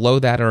then below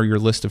that are your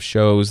list of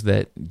shows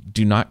that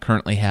do not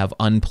currently have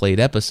unplayed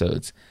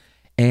episodes.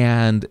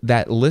 And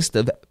that list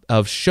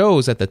of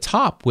shows at the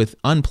top with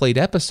unplayed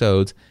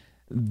episodes,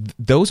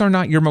 those are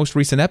not your most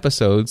recent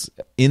episodes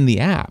in the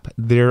app.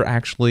 They're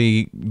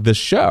actually the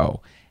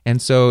show.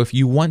 And so if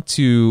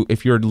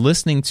you're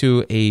listening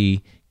to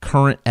a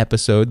current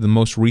episode, the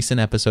most recent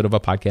episode of a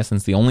podcast, and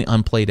it's the only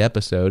unplayed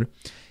episode,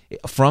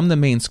 from the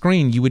main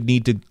screen, you would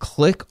need to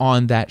click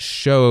on that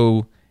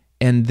show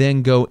and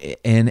then go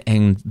in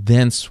and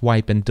then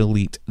swipe and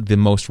delete the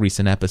most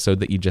recent episode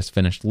that you just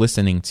finished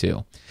listening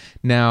to.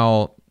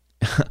 Now,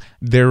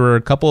 there are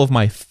a couple of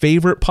my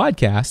favorite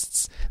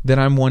podcasts that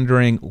I'm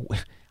wondering,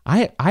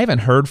 I haven't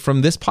heard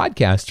from this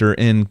podcaster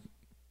in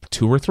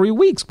 2 or 3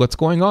 weeks. What's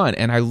going on?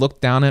 And I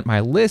look down at my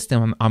list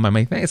and on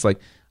my thing, it's like,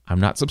 I'm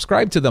not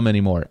subscribed to them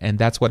anymore. And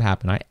that's what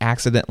happened. I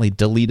accidentally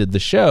deleted the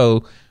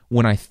show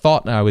when I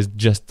thought I was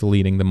just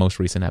deleting the most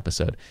recent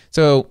episode.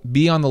 So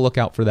be on the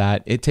lookout for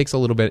that. It takes a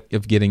little bit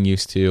of getting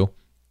used to,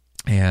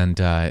 and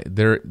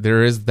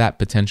there is that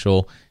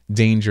potential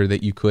danger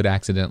that you could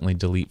accidentally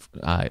delete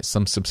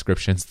some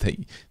subscriptions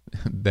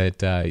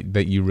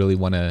that you really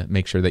want to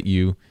make sure that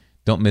you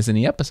don't miss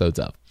any episodes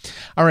of.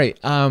 All right.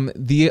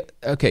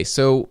 Okay,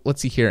 so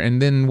let's see here.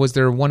 And then was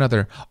there one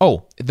other?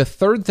 Oh, the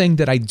third thing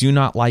that I do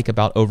not like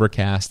about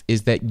Overcast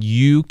is that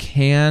you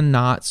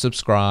cannot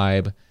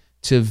subscribe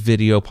to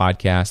video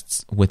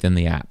podcasts within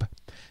the app.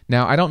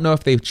 Now, I don't know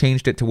if they've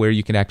changed it to where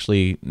you can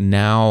actually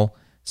now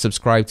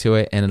subscribe to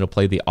it and it'll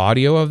play the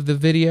audio of the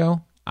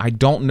video. I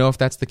don't know if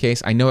that's the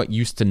case. I know it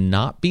used to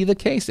not be the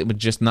case. It would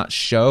just not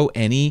show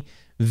any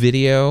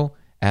video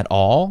at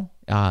all.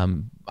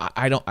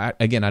 I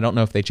don't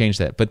know if they changed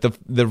that. But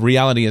the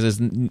reality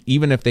is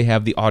even if they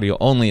have the audio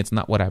only, it's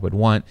not what I would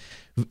want.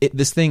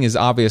 This thing is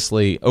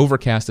obviously,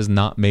 Overcast is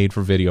not made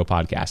for video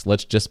podcasts.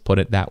 Let's just put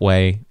it that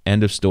way.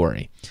 End of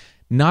story.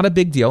 Not a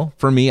big deal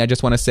for me. I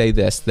just want to say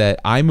this,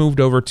 that I moved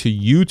over to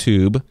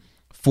YouTube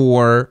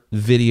for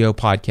video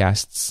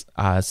podcasts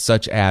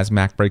such as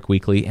MacBreak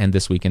Weekly and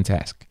This Week in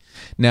Tech.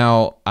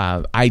 Now,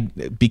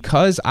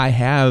 because I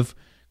have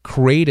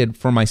created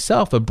for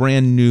myself a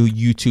brand new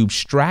YouTube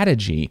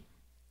strategy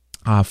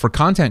for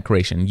content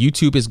creation.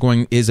 YouTube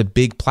is a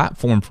big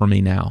platform for me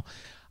now.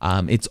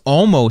 It's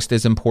almost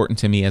as important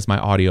to me as my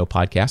audio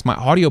podcast. My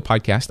audio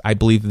podcast, I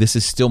believe this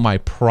is still my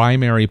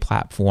primary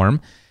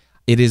platform.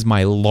 It is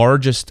my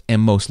largest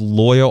and most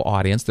loyal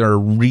audience. There are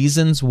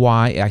reasons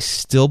why I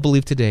still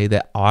believe today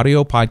that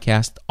audio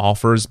podcast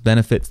offers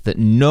benefits that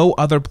no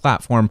other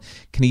platform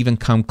can even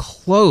come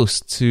close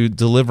to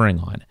delivering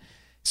on.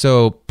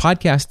 So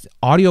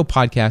audio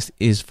podcast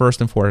is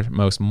first and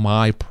foremost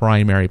my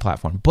primary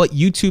platform. But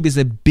YouTube is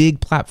a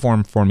big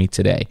platform for me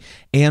today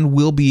and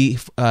will be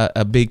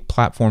a big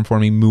platform for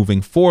me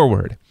moving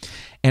forward.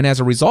 And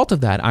as a result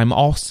of that, I'm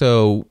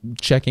also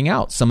checking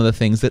out some of the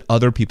things that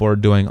other people are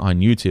doing on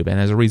YouTube. And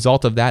as a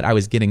result of that, I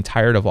was getting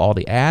tired of all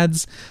the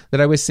ads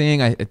that I was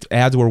seeing.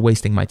 Ads were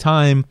wasting my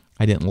time.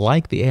 I didn't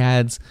like the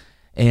ads.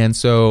 And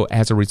so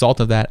as a result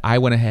of that, I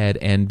went ahead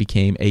and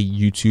became a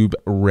YouTube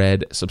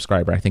Red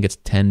subscriber. I think it's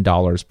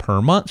 $10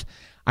 per month.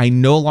 I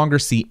no longer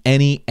see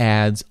any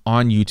ads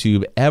on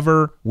YouTube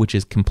ever, which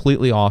is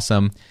completely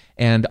awesome.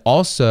 And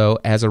also,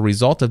 as a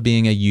result of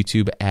being a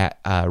YouTube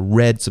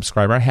Red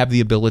subscriber, I have the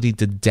ability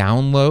to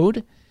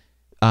download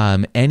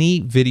any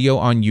video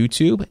on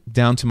YouTube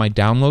down to my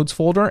downloads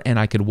folder, and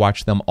I could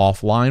watch them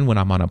offline when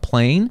I'm on a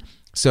plane.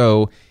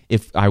 So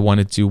if I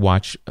wanted to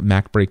watch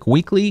MacBreak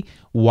Weekly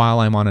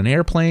while I'm on an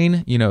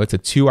airplane, it's a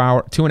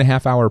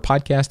 2.5 hour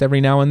podcast every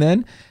now and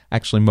then,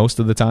 actually most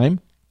of the time.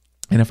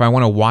 And if I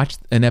want to watch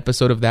an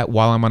episode of that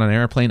while I'm on an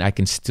airplane, I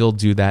can still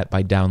do that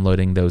by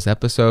downloading those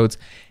episodes.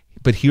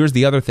 But here's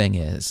the other thing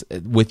is,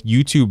 with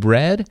YouTube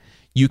Red,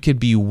 you could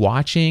be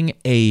watching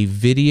a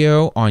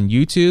video on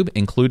YouTube,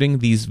 including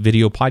these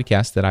video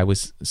podcasts that I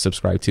was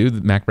subscribed to,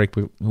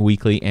 MacBreak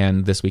Weekly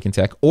and This Week in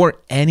Tech, or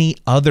any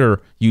other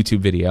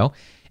YouTube video.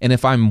 And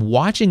if I'm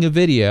watching a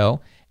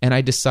video and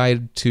I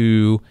decide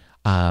to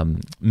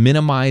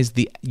minimize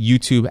the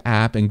YouTube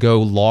app and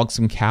go log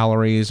some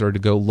calories, or to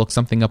go look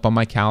something up on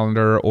my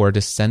calendar, or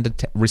to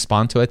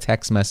respond to a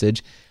text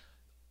message,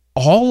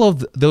 all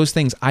of those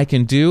things I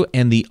can do,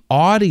 and the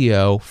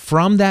audio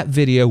from that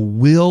video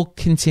will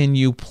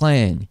continue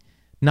playing.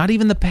 Not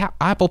even the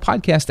Apple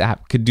Podcast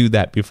app could do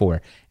that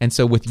before. And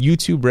so with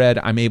YouTube Red,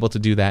 I'm able to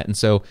do that. And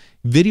so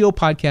video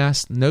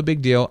podcasts, no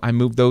big deal. I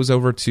moved those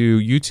over to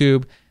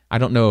YouTube. I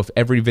don't know if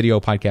every video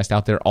podcast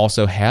out there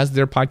also has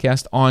their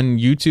podcast on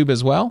YouTube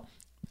as well.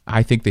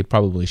 I think they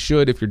probably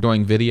should if you're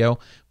doing video.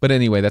 But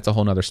anyway, that's a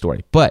whole nother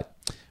story. But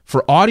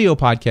for audio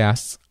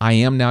podcasts, I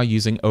am now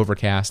using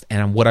Overcast.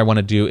 And what I want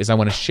to do is I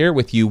want to share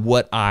with you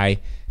what I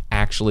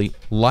actually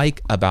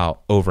like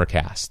about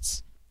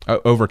Overcast.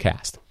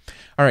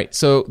 All right,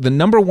 so the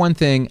number one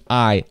thing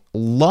I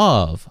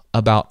love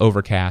about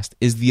Overcast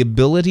is the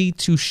ability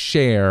to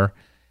share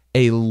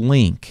a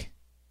link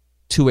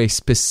to a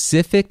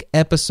specific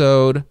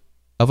episode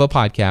of a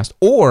podcast,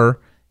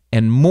 or,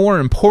 and more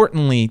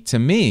importantly to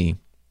me,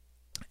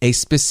 a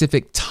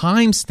specific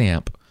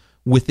timestamp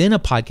within a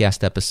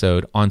podcast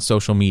episode on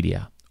social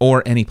media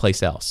or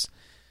anyplace else.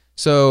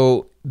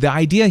 So the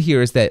idea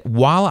here is that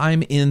while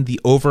I'm in the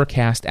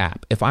Overcast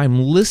app, if I'm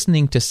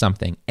listening to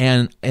something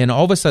and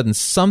all of a sudden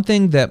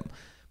something that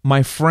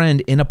my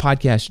friend in a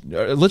podcast,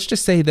 let's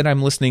just say that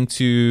I'm listening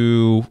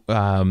to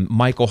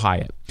Michael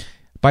Hyatt.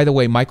 By the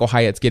way, Michael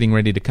Hyatt's getting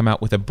ready to come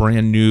out with a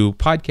brand new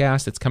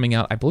podcast. It's coming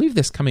out, I believe,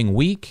 this coming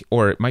week,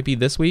 or it might be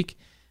this week.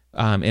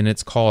 And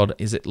it's called,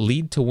 is it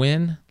Lead to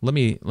Win? Let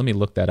me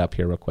look that up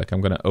here real quick.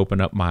 I'm going to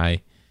open up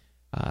my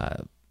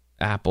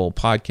Apple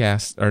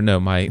Podcast, or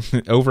no, my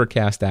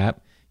Overcast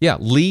app. Yeah,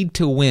 Lead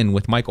to Win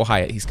with Michael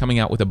Hyatt. He's coming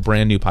out with a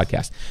brand new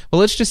podcast. But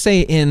let's just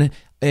say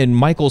in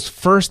Michael's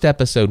first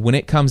episode, when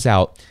it comes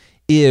out,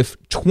 if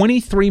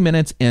 23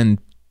 minutes and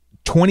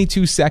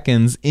 22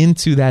 seconds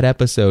into that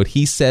episode,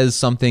 he says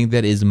something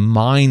that is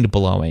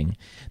mind-blowing,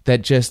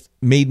 that just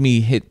made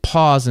me hit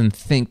pause and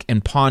think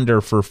and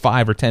ponder for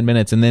 5 or 10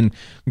 minutes and then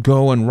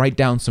go and write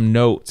down some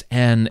notes,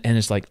 and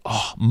it's like,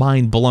 oh,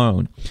 mind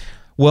blown.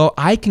 Well,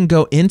 I can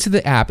go into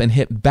the app and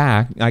hit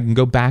back. I can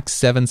go back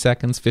 7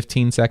 seconds,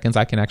 15 seconds.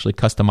 I can actually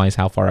customize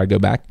how far I go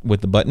back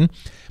with the button.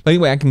 But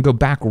anyway, I can go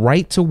back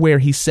right to where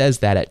he says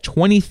that at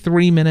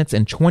 23 minutes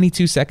and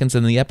 22 seconds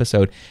in the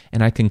episode,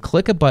 and I can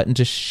click a button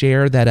to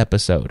share that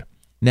episode.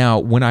 Now,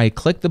 when I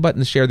click the button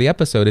to share the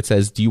episode, it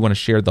says, do you want to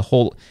share the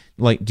whole,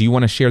 do you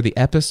want to share the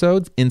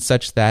episodes in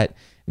such that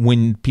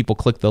when people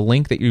click the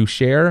link that you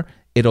share,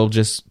 it'll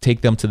just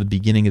take them to the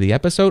beginning of the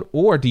episode?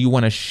 Or do you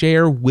want to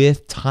share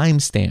with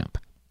timestamp?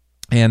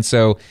 And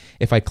so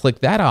if I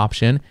click that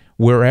option,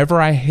 wherever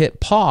I hit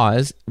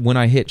pause, when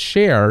I hit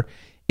share,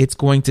 it's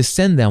going to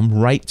send them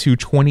right to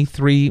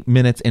 23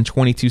 minutes and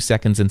 22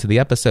 seconds into the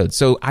episode.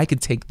 So I could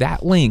take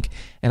that link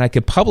and I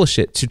could publish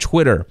it to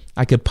Twitter.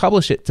 I could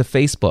publish it to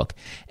Facebook.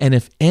 And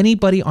if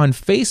anybody on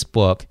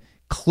Facebook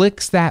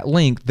clicks that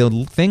link,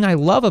 the thing I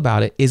love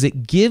about it is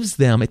it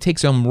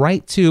takes them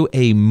right to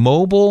a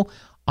mobile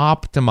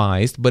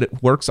optimized, but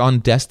it works on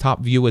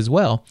desktop view as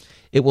well.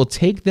 It will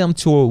take them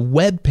to a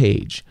web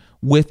page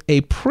with a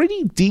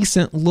pretty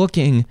decent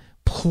looking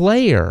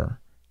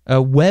player,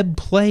 a web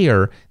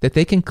player that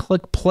they can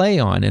click play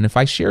on. And if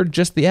I shared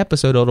just the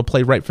episode, it'll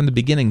play right from the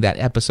beginning, that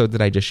episode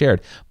that I just shared.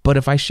 But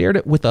if I shared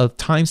it with a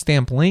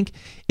timestamp link,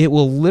 it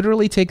will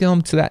literally take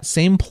them to that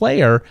same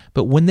player.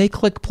 But when they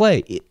click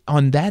play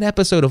on that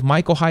episode of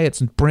Michael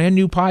Hyatt's brand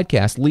new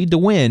podcast, Lead to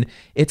Win,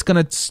 it's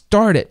going to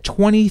start at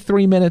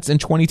 23 minutes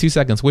and 22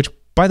 seconds, which,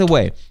 by the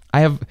way,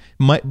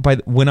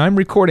 when I'm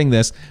recording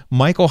this,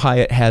 Michael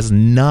Hyatt has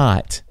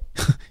not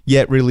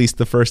yet released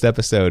the first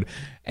episode,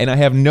 and I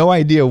have no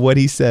idea what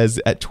he says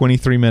at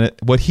 23 minutes,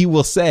 what he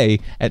will say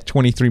at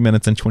 23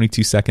 minutes and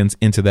 22 seconds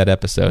into that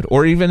episode,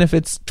 or even if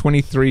it's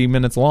 23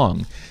 minutes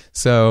long.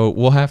 So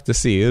we'll have to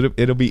see.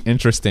 It'll be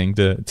interesting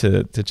to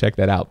check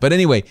that out. But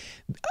anyway,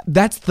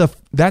 that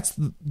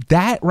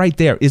right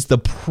there is the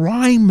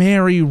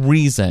primary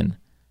reason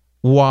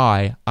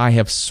why I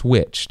have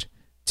switched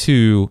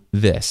to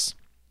this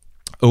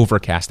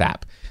Overcast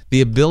app. The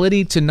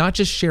ability to not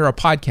just share a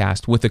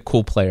podcast with a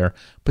cool player,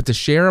 but to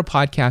share a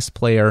podcast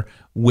player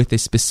with a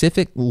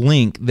specific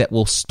link that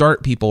will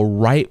start people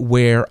right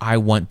where I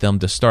want them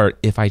to start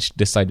if I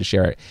decide to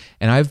share it.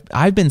 And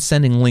I've been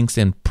sending links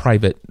in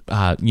private,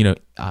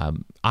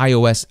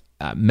 iOS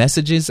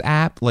messages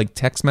app, like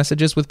text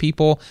messages with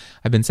people.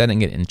 I've been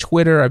sending it in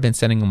Twitter. I've been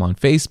sending them on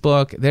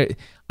Facebook.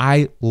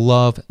 I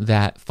love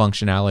that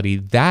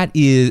functionality. That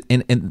is,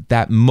 and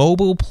that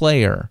mobile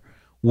player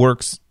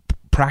works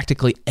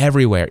practically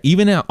everywhere,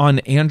 even on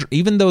Android.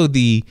 Even though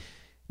the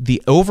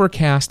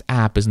Overcast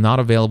app is not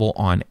available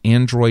on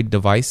Android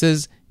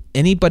devices,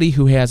 anybody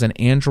who has an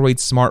Android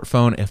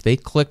smartphone, if they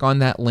click on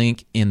that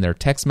link in their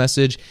text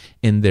message,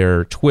 in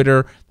their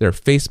Twitter, their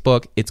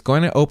Facebook, it's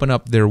going to open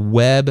up their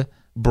web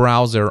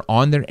browser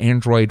on their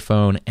Android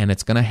phone, and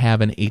it's going to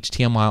have an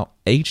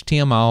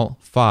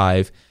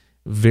HTML5,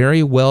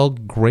 very well,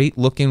 great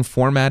looking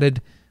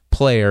formatted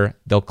player.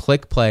 They'll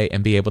click play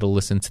and be able to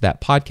listen to that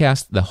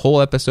podcast, the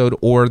whole episode,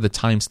 or the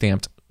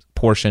timestamped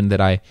portion that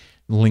I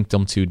linked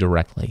them to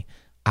directly.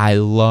 I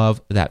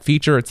love that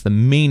feature. It's the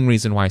main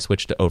reason why I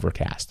switched to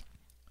Overcast.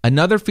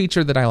 Another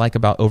feature that I like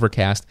about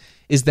Overcast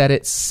is that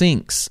it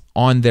syncs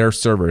on their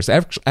servers.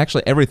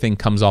 Actually, everything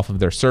comes off of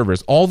their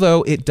servers,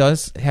 although it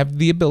does have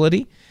the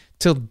ability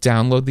to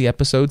download the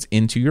episodes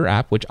into your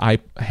app, which I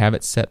have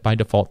it set by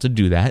default to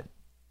do that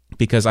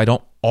because I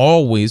don't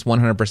always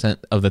 100%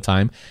 of the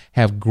time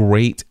have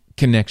great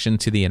connection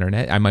to the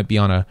internet. I might be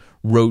on a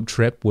road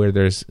trip where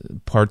there's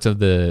parts of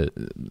the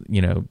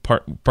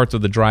parts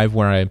of the drive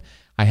where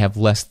I have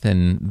less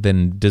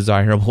than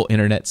desirable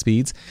internet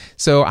speeds.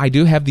 So I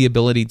do have the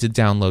ability to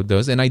download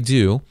those, and I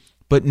do.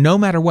 But no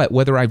matter what,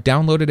 whether I've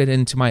downloaded it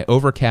into my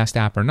Overcast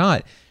app or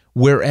not,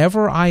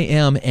 wherever I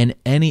am in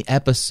any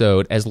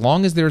episode, as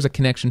long as there's a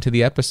connection to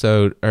the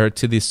episode or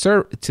to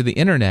the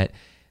internet,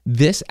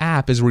 this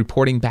app is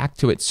reporting back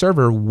to its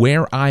server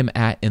where I'm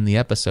at in the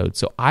episode.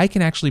 So I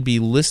can actually be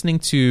listening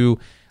to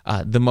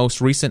the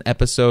most recent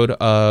episode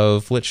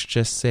of, let's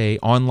just say,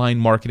 Online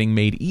Marketing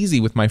Made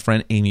Easy with my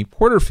friend Amy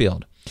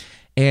Porterfield.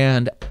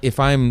 And if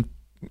I'm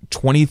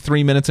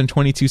 23 minutes and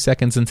 22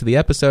 seconds into the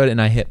episode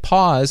and I hit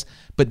pause,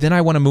 but then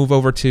I want to move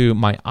over to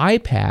my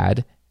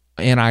iPad,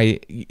 and I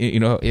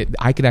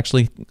could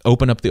actually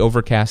open up the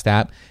Overcast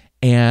app,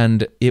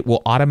 and it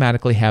will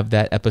automatically have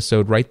that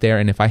episode right there.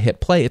 And if I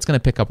hit play, it's going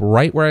to pick up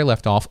right where I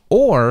left off.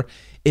 Or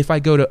if I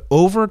go to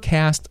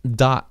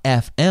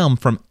overcast.fm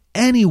from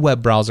any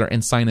web browser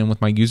and sign in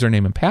with my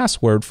username and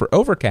password for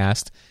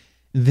Overcast,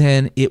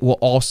 then it will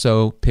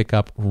also pick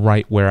up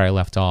right where I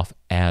left off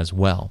as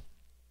well.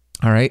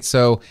 All right.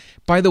 So,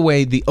 by the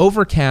way, the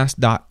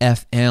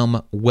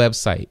overcast.fm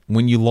website,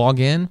 when you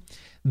log in,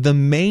 the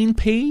main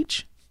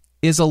page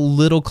is a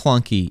little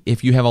clunky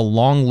if you have a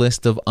long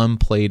list of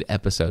unplayed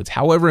episodes.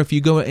 However, if you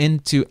go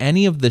into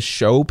any of the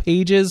show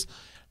pages,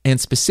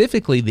 and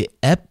specifically the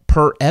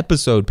per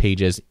episode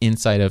pages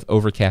inside of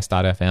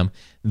overcast.fm,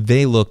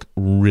 they look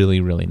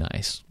really, really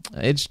nice.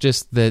 It's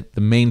just that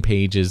the main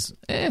page is,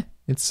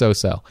 it's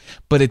so-so.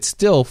 But it's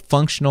still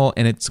functional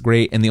and it's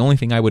great. And the only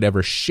thing I would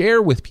ever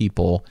share with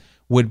people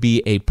would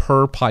be a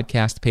per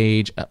podcast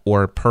page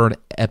or per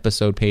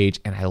episode page.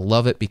 And I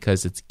love it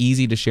because it's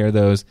easy to share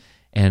those.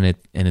 And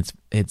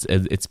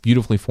it's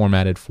beautifully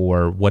formatted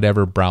for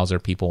whatever browser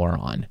people are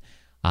on,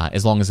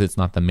 as long as it's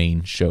not the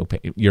main show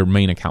your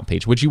main account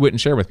page, which you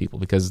wouldn't share with people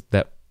because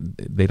that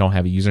they don't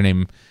have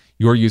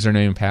your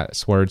username and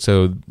password,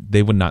 so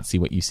they would not see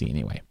what you see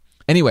anyway.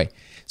 Anyway,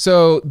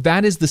 so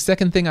that is the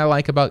second thing I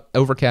like about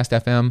Overcast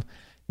FM.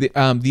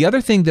 The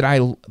other thing that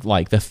I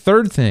like, the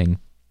third thing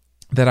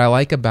that I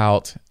like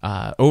about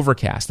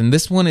Overcast, and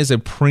this one is a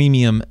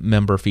premium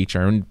member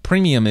feature, and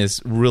premium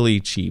is really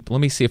cheap. Let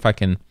me see if I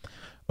can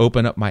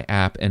open up my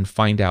app and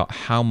find out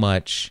how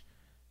much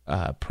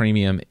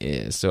premium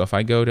is. So if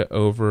I go to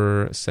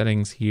over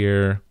settings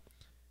here,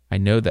 I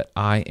know that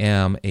I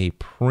am a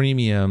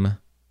premium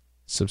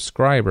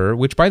subscriber,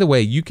 which, by the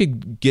way, you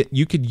could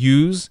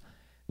use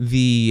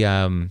this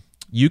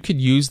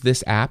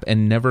app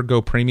and never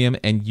go premium,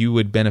 and you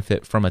would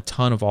benefit from a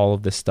ton of all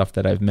of this stuff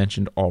that I've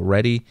mentioned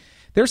already.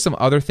 There's some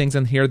other things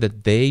in here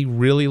that they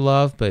really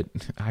love, but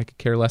I could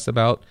care less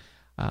about.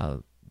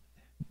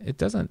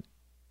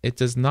 It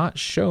does not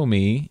show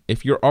me,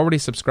 if you're already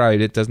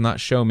subscribed, it does not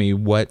show me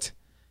what,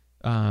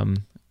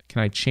 can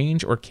I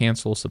change or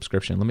cancel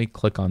subscription? Let me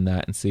click on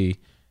that and see,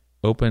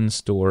 open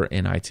store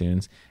in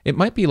iTunes. It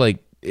might be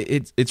like,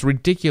 it's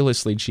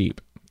ridiculously cheap.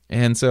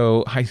 And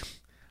so I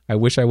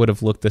wish I would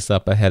have looked this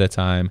up ahead of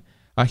time.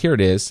 Here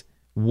it is.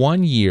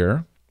 1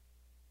 year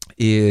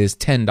is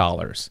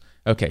 $10.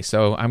 Okay,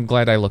 so I'm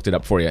glad I looked it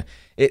up for you.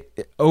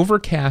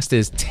 Overcast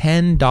is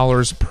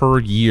 $10 per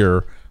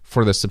year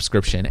for the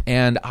subscription,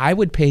 and I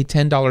would pay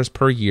 $10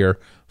 per year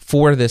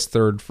for this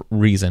third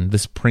reason,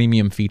 this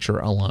premium feature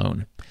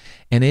alone,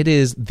 and it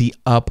is the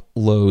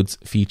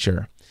uploads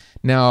feature.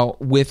 Now,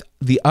 with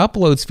the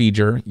uploads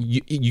feature,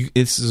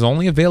 this is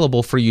only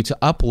available for you to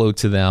upload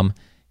to them,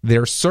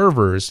 their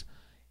servers,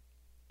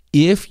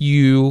 if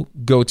you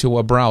go to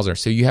a browser.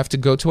 So you have to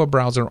go to a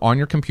browser on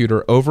your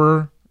computer,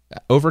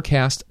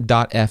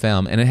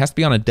 overcast.fm, and it has to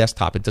be on a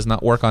desktop. It does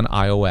not work on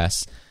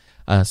iOS.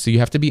 So you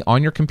have to be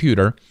on your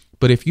computer.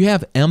 But if you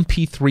have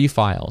MP3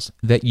 files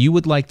that you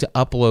would like to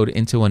upload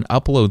into an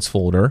uploads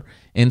folder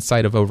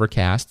inside of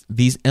Overcast,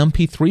 these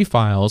MP3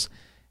 files,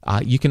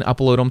 you can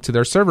upload them to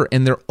their server,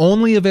 and they're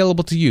only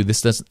available to you.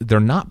 They're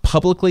not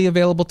publicly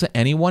available to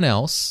anyone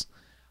else.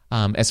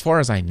 As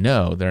far as I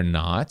know, they're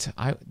not.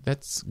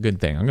 That's a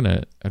good thing.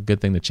 A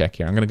good thing to check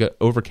here. I'm gonna go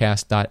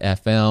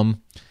overcast.fm,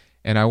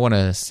 and I want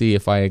to see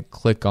if I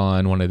click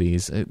on one of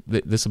these.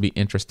 This will be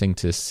interesting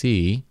to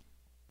see.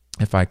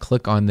 If I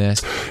click on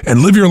this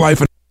and live your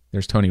life.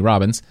 There's Tony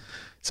Robbins.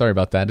 Sorry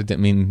about that. I didn't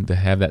mean to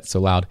have that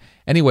so loud.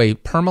 Anyway,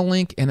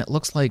 permalink, and it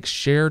looks like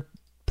shared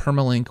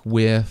permalink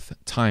with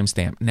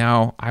timestamp.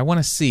 Now, I want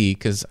to see,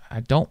 because I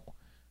don't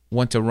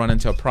want to run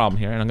into a problem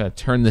here, and I'm going to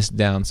turn this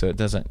down so it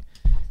doesn't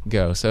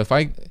go. So if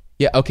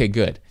okay,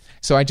 good.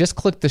 So I just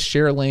clicked the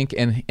share link,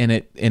 and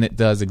it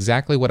does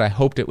exactly what I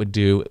hoped it would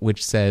do,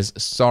 which says,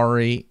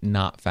 sorry,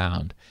 not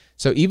found.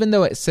 So even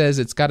though it says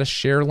it's got a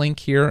share link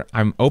here,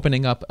 I'm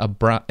opening up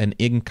an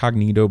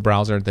incognito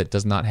browser that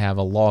does not have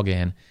a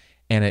login,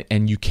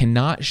 and you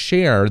cannot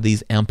share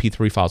these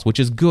MP3 files, which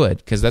is good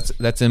because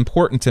that's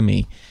important to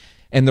me.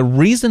 And the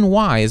reason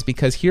why is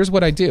because here's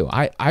what I do.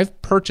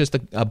 I've purchased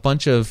a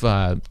bunch of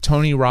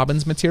Tony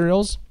Robbins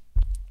materials,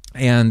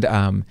 and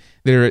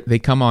they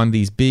come on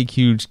these big,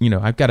 huge.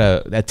 I've got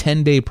a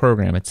 10-day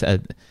program.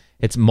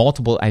 It's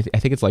multiple. I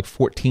think it's like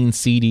 14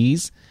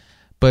 CDs.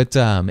 But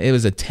it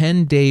was a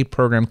 10-day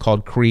program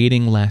called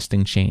Creating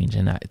Lasting Change,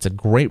 and it's a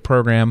great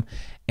program.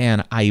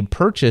 And I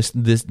purchased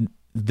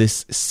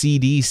this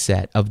CD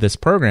set of this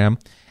program,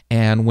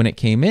 and when it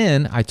came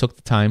in, I took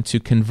the time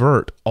to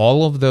convert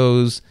all of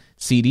those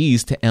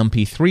CDs to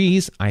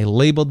MP3s. I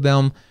labeled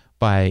them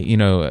by in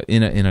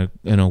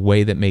a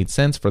way that made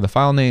sense for the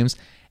file names,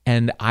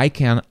 and I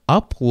can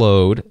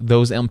upload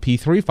those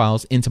MP3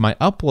 files into my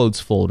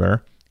uploads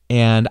folder,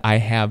 and I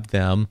have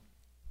them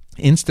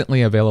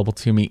instantly available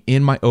to me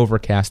in my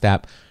Overcast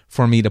app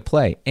for me to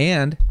play.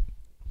 And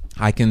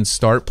I can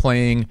start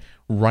playing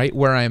right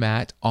where I'm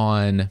at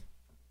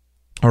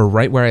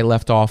right where I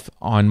left off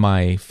on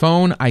my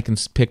phone. I can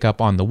pick up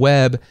on the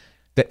web.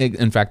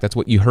 In fact, that's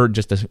what you heard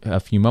just a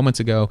few moments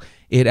ago.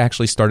 It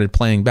actually started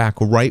playing back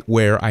right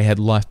where I had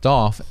left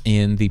off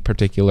in the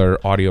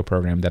particular audio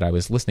program that I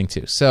was listening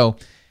to. So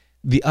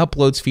the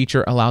uploads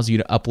feature allows you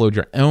to upload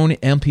your own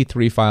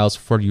MP3 files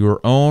for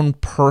your own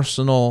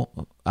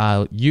personal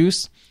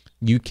use.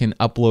 You can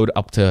upload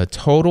up to a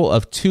total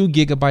of 2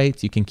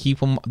 gigabytes. You can keep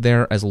them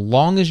there as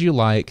long as you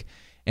like,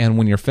 and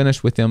when you're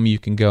finished with them, you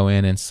can go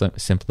in and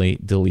simply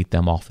delete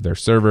them off of their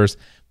servers.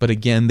 But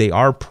again, they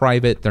are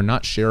private, they're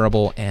not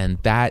shareable, and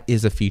that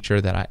is a feature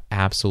that I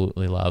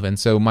absolutely love. And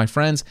so, my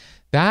friends,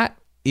 that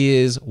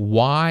is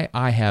why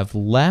I have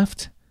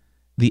left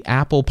the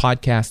Apple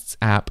Podcasts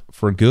app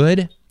for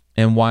good,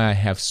 and why I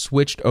have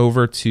switched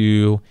over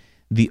to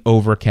the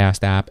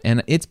Overcast app.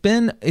 And it's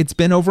been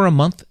over a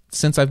month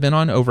since I've been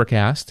on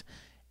Overcast,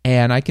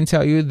 and I can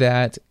tell you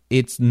that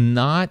it's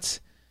not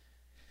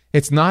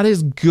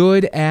as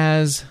good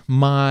as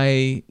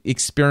my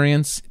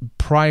experience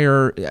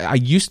prior. I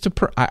used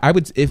to I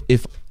would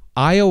if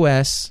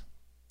iOS,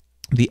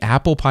 the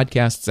Apple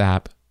Podcasts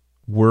app,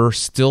 were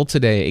still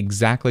today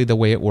exactly the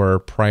way it were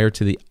prior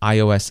to the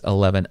iOS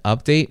 11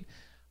 update,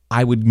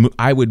 I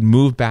would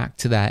move back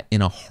to that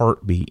in a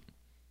heartbeat.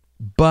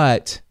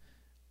 But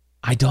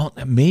I don't,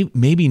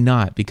 maybe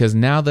not, because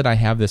now that I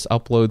have this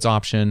uploads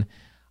option,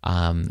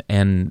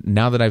 and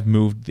now that I've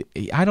moved,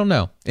 I don't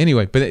know.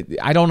 Anyway, but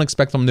I don't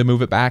expect them to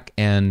move it back,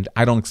 and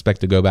I don't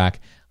expect to go back.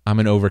 I'm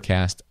an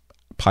Overcast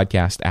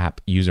podcast app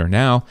user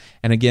now.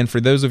 And again, for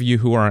those of you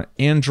who are on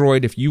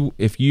Android, if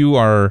you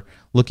are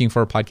looking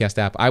for a podcast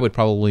app, I would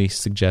probably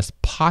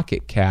suggest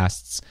Pocket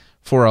Casts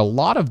for a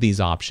lot of these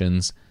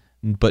options,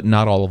 but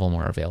not all of them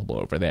are available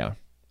over there.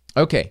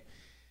 Okay.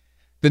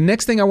 The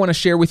next thing I want to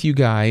share with you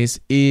guys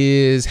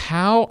is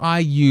how I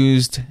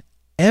used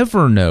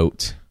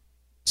Evernote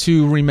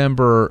to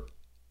remember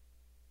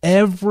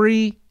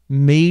every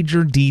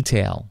major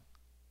detail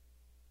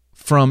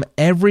from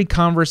every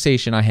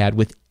conversation I had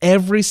with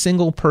every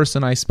single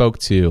person I spoke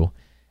to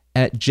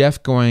at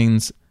Jeff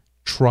Goins'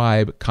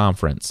 Tribe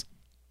Conference.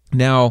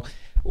 Now,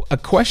 a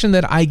question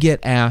that I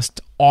get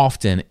asked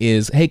often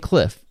is, "Hey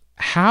Cliff,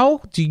 how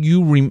do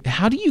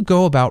you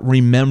go about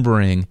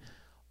remembering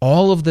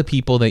all of the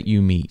people that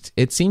you meet?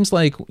 It seems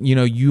like,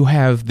 you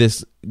have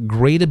this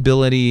great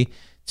ability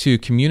to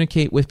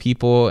communicate with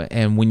people,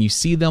 and when you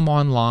see them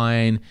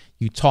online,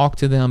 you talk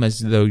to them as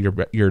though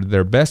you're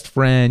their best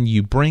friend.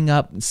 You bring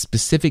up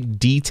specific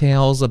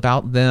details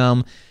about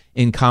them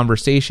in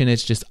conversation.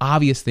 It's just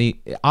obvious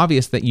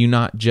that you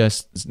not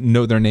just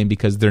know their name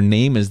because their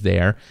name is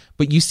there,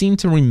 but you seem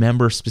to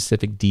remember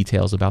specific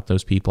details about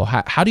those people.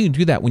 How do you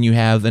do that when you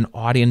have an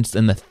audience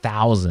in the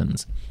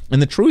thousands?" And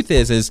the truth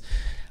is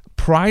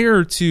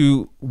prior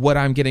to what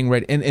I'm getting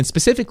ready, and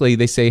specifically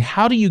they say,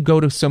 how do you go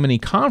to so many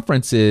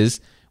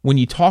conferences when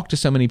you talk to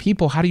so many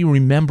people? How do you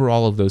remember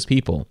all of those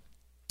people?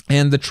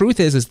 And the truth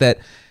is that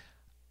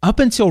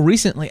up until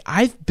recently,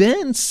 I've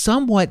been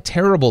somewhat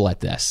terrible at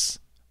this.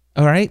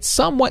 All right,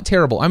 somewhat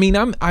terrible. I mean,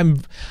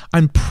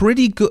 I'm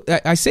pretty good.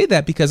 I say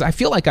that because I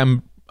feel like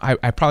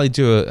I probably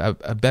do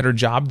a better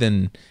job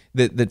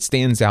that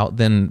stands out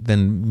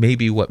than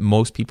maybe what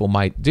most people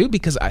might do,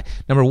 because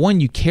number one,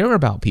 you care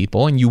about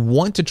people and you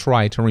want to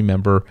try to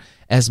remember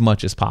as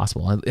much as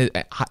possible.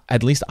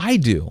 At least I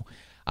do.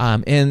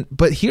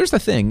 But here's the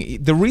thing: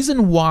 the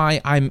reason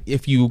why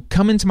if you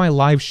come into my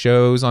live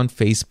shows on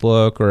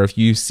Facebook, or if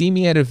you see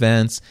me at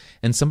events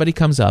and somebody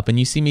comes up and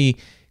you see me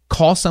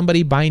call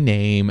somebody by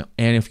name,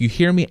 and if you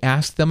hear me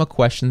ask them a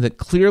question that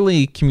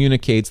clearly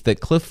communicates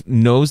that Cliff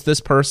knows this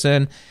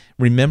person,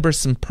 remembers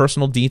some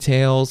personal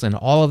details and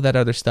all of that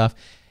other stuff,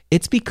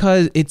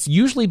 it's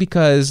usually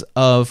because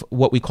of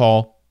what we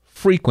call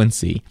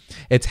frequency.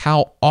 It's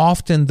how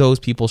often those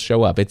people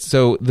show up. It's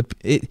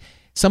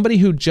somebody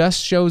who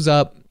just shows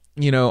up,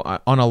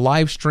 on a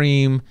live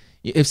stream.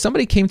 If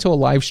somebody came to a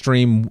live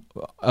stream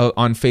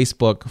on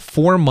Facebook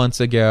 4 months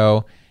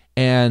ago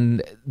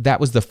And that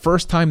was the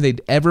first time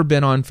they'd ever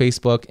been on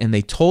Facebook, and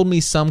they told me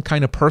some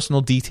kind of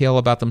personal detail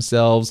about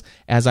themselves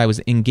as I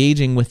was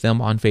engaging with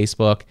them on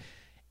Facebook.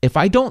 If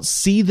I don't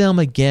see them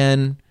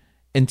again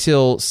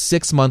until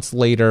 6 months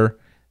later,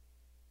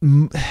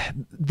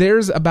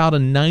 there's about a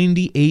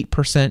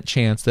 98%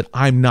 chance that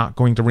I'm not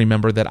going to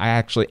remember that I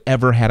actually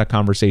ever had a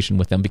conversation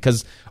with them,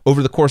 because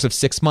over the course of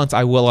 6 months,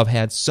 I will have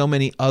had so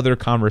many other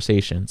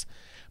conversations.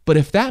 But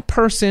if that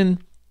person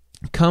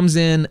comes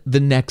in the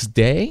next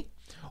day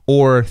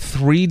or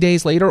 3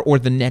 days later or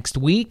the next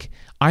week,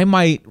 I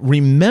might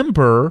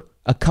remember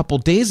a couple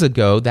days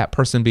ago that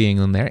person being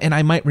in there, and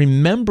I might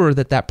remember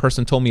that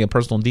person told me a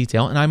personal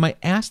detail, and I might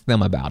ask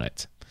them about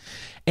it.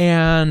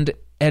 And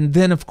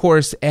then, of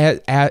course,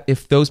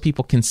 if those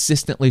people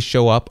consistently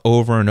show up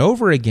over and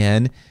over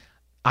again,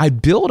 I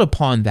build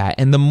upon that.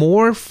 And the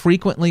more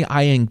frequently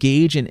I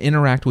engage and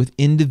interact with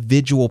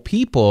individual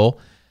people,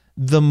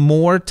 the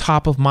more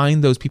top of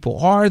mind those people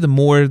are, the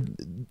more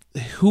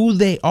who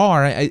they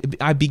are.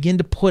 I begin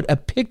to put a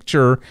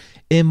picture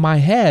in my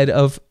head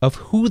of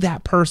who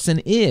that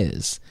person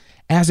is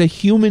as a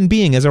human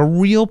being, as a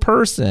real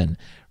person,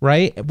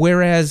 right?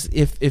 Whereas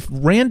if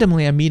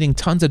randomly I'm meeting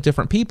tons of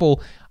different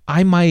people,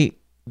 I might,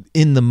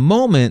 in the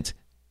moment,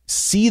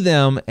 see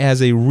them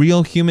as a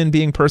real human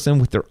being person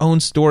with their own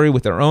story,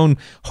 with their own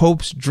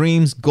hopes,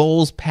 dreams,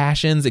 goals,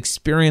 passions,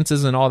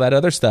 experiences, and all that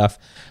other stuff.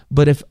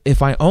 But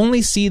if I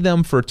only see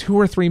them for 2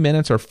 or 3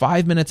 minutes or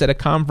 5 minutes at a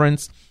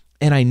conference,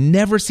 and I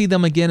never see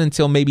them again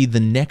until maybe the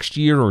next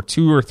year or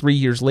 2 or 3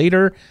 years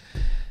later,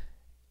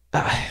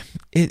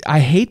 I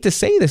hate to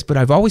say this, but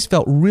I've always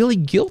felt really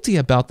guilty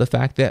about the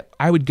fact that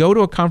I would go to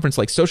a conference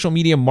like Social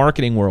Media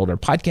Marketing World or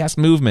Podcast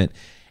Movement,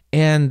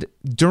 and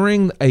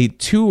during a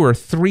 2 or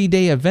 3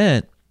 day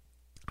event,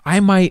 I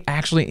might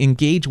actually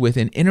engage with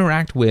and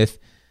interact with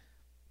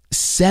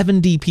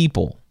 70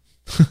 people.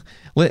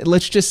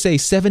 Let's just say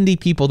 70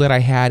 people that I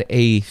had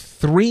a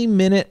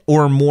 3-minute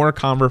or more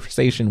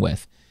conversation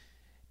with.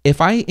 If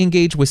I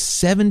engage with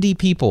 70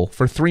 people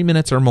for 3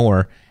 minutes or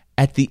more,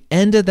 at the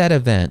end of that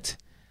event,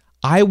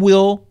 I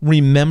will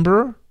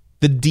remember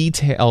the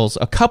details,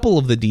 a couple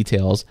of the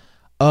details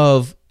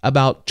of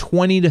about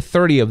 20 to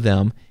 30 of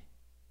them,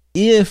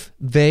 if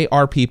they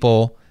are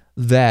people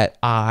that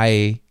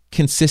I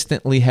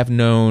consistently have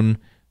known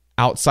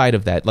outside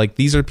of that. Like,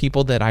 these are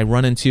people that I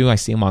run into. I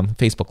see them on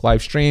Facebook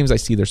live streams. I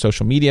see their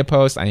social media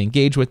posts. I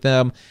engage with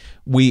them.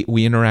 We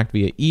interact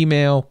via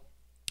email.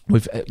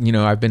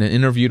 I've been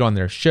interviewed on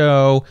their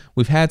show.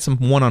 We've had some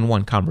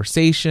one-on-one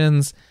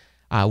conversations.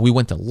 We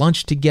went to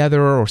lunch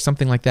together or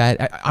something like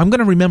that. I'm going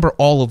to remember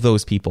all of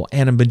those people,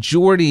 and I'm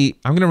going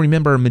to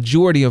remember a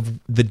majority of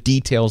the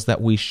details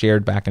that we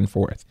shared back and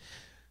forth.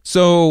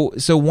 So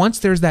once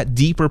there's that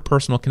deeper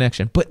personal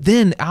connection, but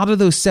then out of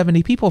those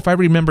 70 people, if I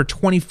remember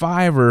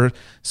 25 or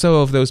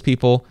so of those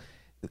people,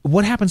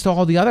 what happens to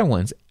all the other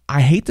ones? I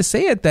hate to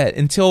say it, that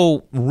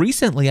until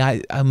recently,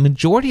 a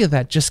majority of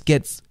that just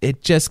gets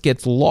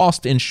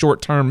lost in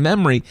short-term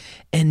memory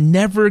and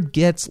never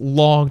gets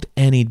logged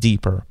any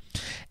deeper.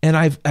 And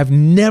I've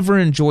never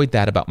enjoyed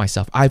that about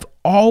myself. I've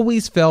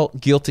always felt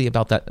guilty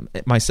about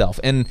that myself.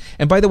 And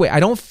by the way, I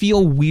don't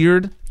feel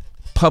weird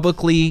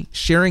publicly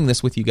sharing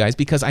this with you guys,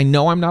 because I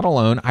know I'm not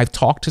alone. I've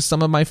talked to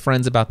some of my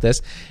friends about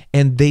this,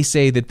 and they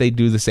say that they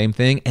do the same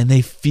thing and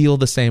they feel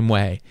the same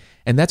way.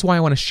 And that's why I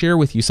want to share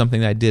with you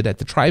something that I did at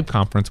the Tribe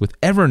Conference with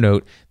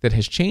Evernote that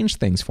has changed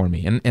things for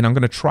me. And I'm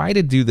going to try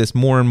to do this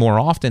more and more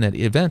often at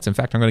events. In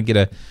fact, I'm going to get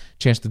a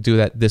chance to do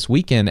that this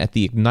weekend at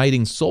the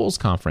Igniting Souls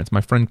Conference.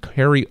 My friend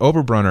Carrie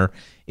Oberbrunner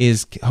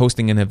is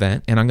hosting an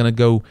event, and I'm going to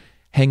go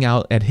hang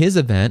out at his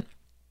event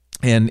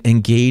and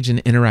engage and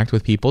interact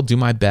with people, do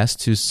my best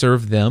to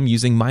serve them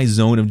using my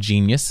zone of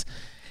genius.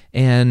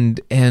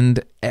 And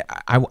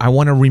I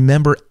want to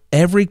remember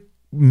every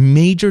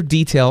major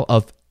detail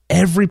of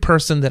every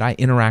person that I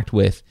interact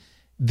with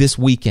this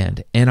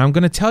weekend. And I'm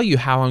going to tell you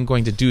how I'm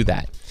going to do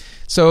that.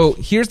 So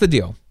here's the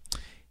deal.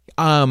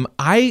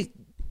 I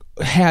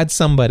had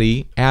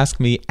somebody ask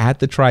me at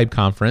the Tribe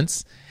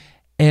Conference,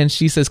 and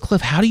she says,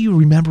 "Cliff, how do you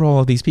remember all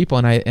of these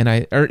people?"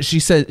 She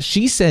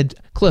said,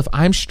 "Cliff,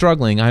 I'm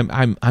struggling.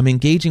 I'm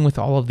engaging with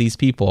all of these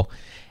people,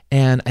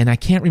 and I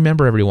can't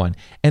remember everyone."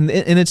 And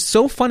it's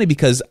so funny,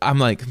 because I'm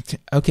like,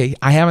 "Okay,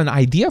 I have an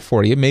idea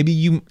for you. Maybe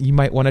you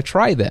might want to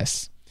try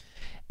this."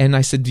 And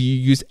I said, "Do you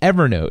use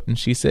Evernote?" And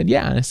she said,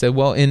 "Yeah." And I said,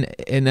 "Well,"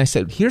 and I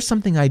said, "Here's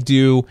something I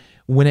do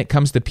when it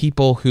comes to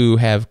people who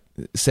have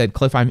said,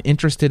 'Cliff, I'm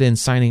interested in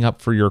signing up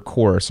for your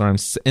course,' or 'I'm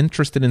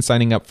interested in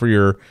signing up for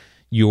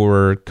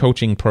your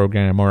coaching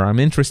program,' or 'I'm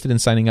interested in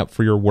signing up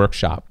for your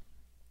workshop.'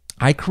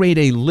 I create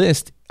a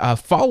list, a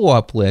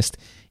follow-up list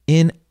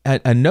in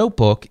a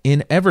notebook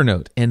in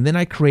Evernote, and then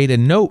I create a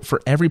note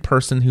for every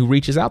person who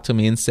reaches out to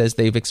me and says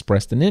they've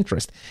expressed an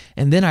interest.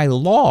 And then I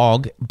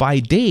log by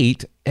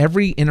date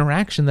every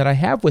interaction that I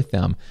have with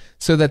them,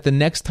 so that the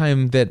next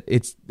time that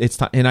it's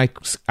time, and I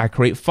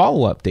create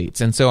follow-up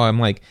dates. And so I'm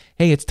like,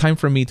 hey, it's time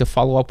for me to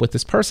follow up with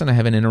this person. I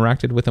haven't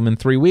interacted with them in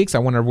 3 weeks. I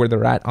wonder where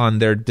they're at on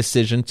their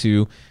decision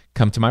to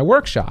come to my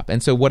workshop.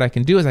 And so what I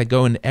can do is I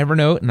go into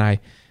Evernote and I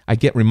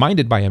get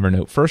reminded by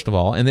Evernote, first of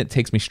all, and it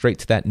takes me straight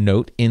to that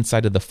note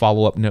inside of the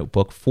follow-up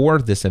notebook for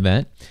this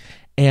event.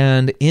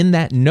 And in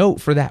that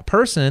note for that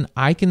person,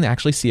 I can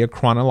actually see a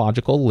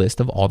chronological list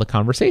of all the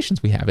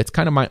conversations we have. It's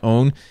kind of my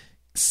own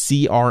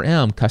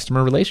CRM,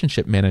 customer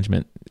relationship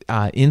management,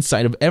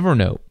 inside of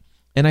Evernote.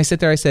 And I sit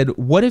there, I said,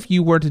 what if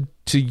you were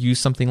to use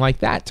something like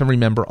that to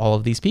remember all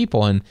of these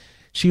people? And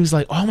she was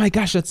like, oh my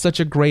gosh, that's such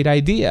a great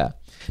idea.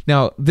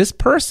 Now, this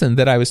person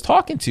that I was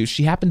talking to,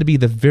 she happened to be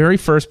the very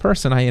first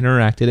person I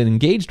interacted and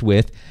engaged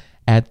with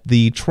at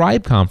the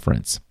Tribe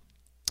conference.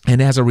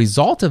 And as a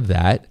result of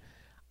that,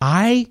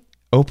 I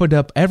opened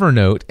up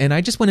Evernote and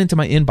I just went into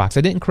my inbox.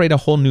 I didn't create a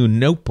whole new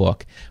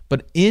notebook,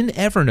 but in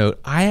Evernote,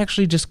 I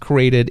actually just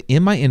created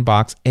in my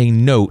inbox a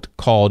note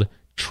called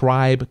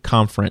Tribe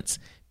Conference,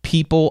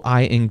 people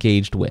I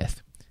engaged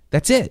with.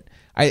 That's it.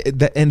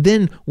 And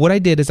then what I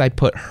did is I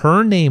put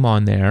her name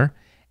on there.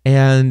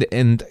 And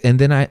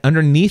then I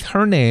underneath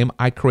her name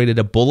I created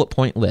a bullet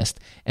point list.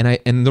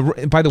 By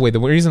the way, the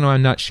reason why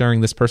I'm not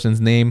sharing this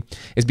person's name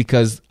is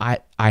because I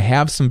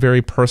have some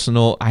very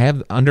personal. I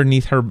have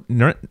underneath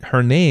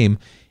her name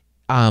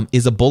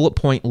is a bullet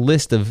point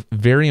list of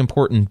very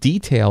important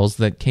details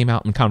that came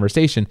out in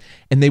conversation,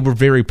 and they were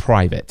very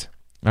private.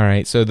 All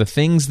right, so the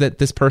things that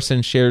this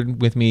person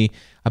shared with me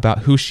about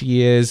who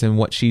she is and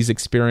what she's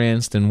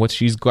experienced and what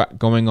she's got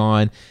going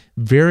on,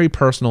 very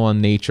personal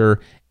in nature,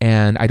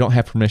 and I don't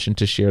have permission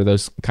to share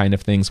those kind of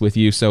things with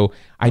you. So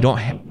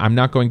I'm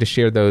not going to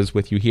share those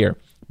with you here.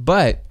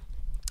 But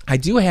I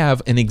do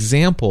have an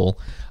example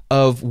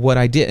of what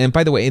I did. And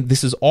by the way,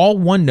 this is all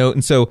one note.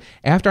 And so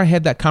after I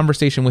had that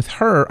conversation with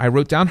her, I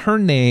wrote down her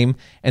name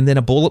and then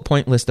a bullet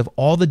point list of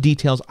all the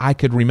details I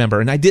could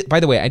remember. And I did, by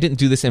the way, I didn't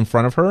do this in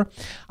front of her.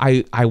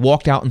 I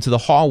walked out into the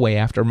hallway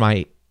after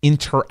my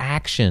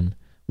interaction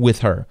with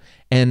her.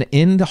 And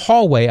in the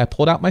hallway, I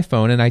pulled out my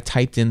phone and I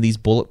typed in these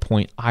bullet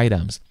point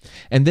items.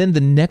 And then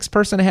the next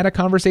person I had a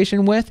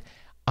conversation with,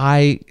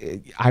 I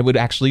would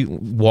actually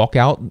walk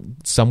out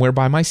somewhere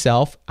by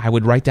myself. I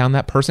would write down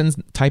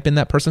type in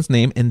that person's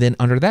name, and then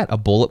under that, a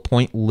bullet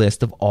point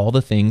list of all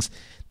the things,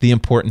 the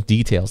important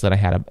details that I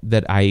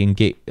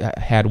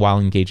had while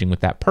engaging with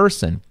that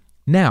person.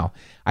 Now,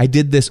 I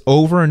did this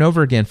over and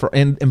over again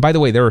and by the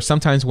way, there were some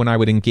times when I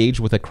would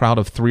engage with a crowd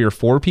of 3 or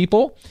 4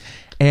 people.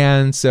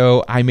 And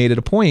so I made it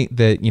a point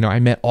that, I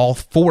met all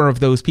 4 of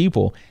those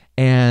people.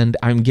 And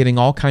I'm getting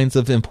all kinds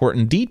of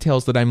important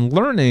details that I'm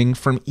learning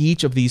from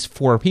each of these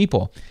 4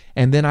 people.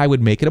 And then I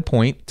would make it a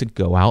point to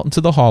go out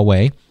into the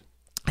hallway.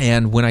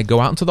 And when I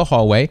go out into the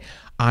hallway,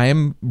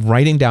 I'm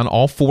writing down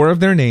all 4 of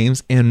their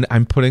names and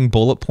I'm putting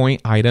bullet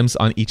point items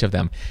on each of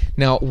them.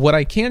 Now, what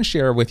I can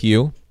share with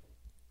you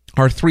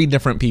are 3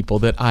 different people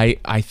that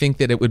I think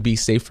that it would be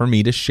safe for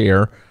me to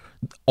share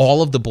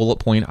all of the bullet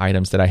point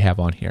items that I have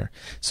on here.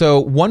 So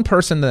one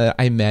person that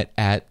I met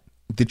at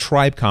the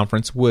Tribe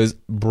conference was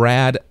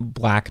Brad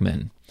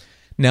Blackman.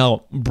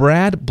 Now,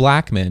 Brad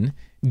Blackman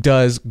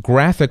does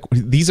graphic.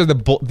 These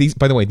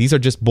are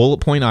just bullet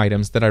point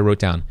items that I wrote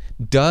down.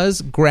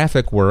 Does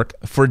graphic work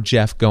for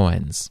Jeff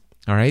Goins.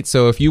 All right.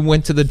 So if you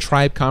went to the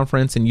Tribe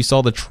conference and you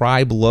saw the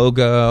Tribe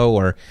logo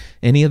or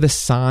any of the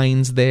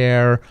signs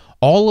there,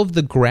 all of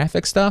the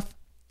graphic stuff,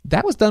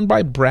 that was done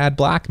by Brad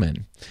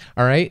Blackman.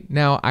 All right.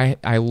 Now,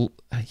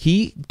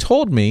 he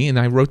told me, and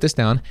I wrote this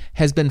down,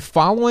 has been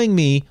following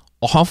me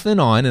off and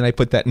on, and I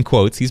put that in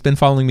quotes. He's been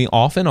following me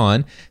off and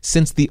on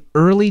since the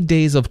early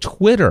days of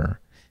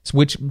Twitter,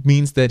 which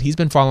means that he's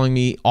been following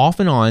me off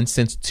and on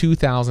since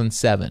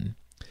 2007.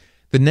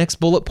 The next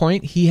bullet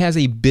point, he has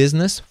a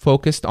business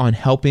focused on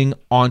helping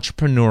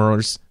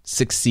entrepreneurs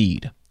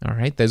succeed. All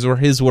right, those were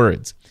his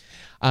words.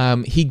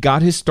 He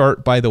got his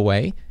start, by the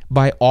way,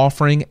 by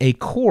offering a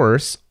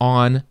course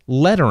on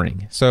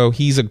lettering. So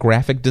he's a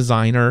graphic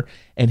designer,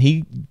 and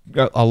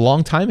a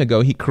long time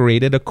ago, he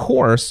created a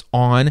course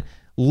on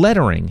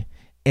lettering,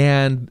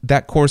 and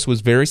that course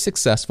was very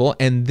successful.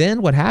 And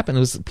then what happened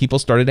was people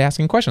started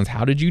asking questions.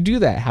 How did you do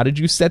that? How did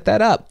you set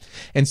that up?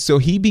 And so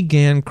he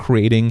began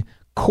creating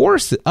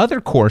other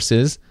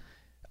courses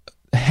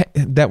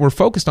that were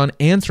focused on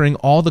answering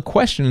all the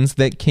questions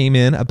that came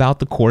in about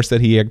the course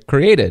that he had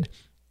created,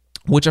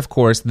 which of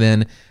course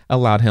then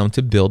allowed him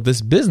to build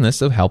this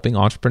business of helping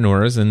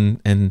entrepreneurs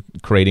and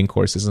creating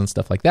courses and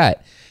stuff like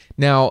that.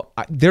 Now,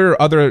 there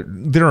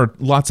are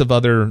lots of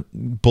other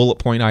bullet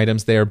point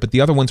items there, but the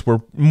other ones were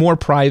more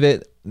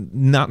private,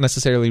 not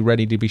necessarily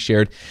ready to be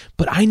shared.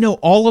 But I know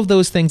all of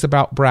those things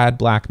about Brad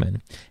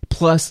Blackman,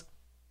 plus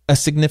a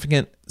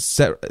significant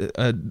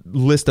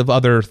list of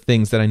other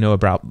things that I know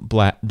about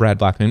Brad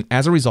Blackman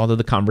as a result of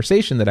the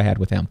conversation that I had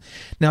with him.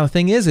 Now, the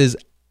thing is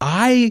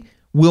I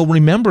will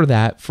remember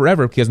that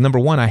forever because, number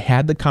one, I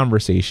had the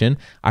conversation.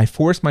 I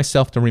forced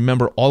myself to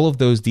remember all of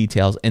those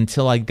details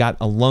until I got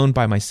alone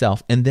by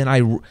myself. And then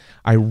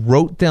I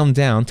wrote them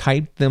down,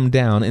 typed them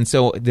down. And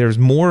so there's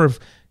more of,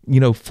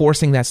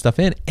 forcing that stuff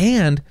in.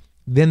 And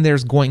then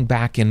there's going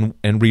back and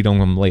reading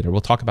them later.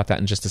 We'll talk about that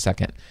in just a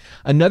second.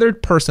 Another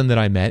person that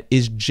I met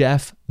is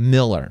Jeff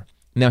Miller.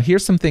 Now,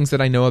 here's some things that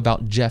I know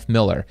about Jeff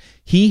Miller.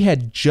 He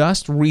had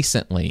just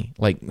recently,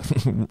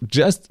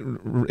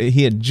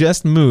 he had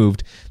just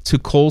moved to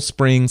Cold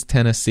Springs,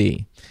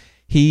 Tennessee.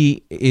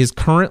 He is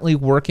currently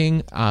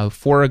working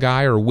for a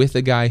guy or with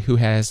a guy who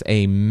has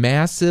a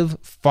massive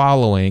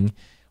following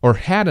or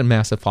had a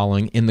massive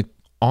following in the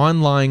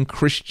online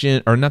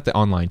Christian, or not the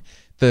online,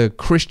 the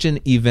Christian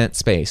event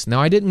space. Now,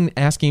 I didn't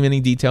ask him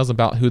any details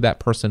about who that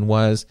person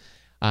was.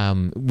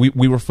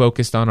 We were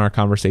focused on our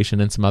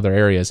conversation in some other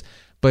areas.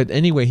 But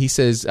anyway, he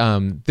says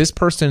this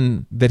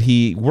person that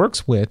he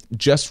works with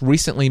just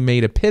recently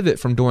made a pivot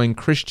from doing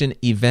Christian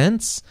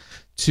events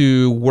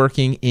to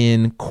working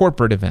in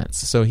corporate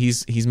events. So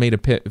he's made a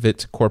pivot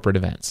to corporate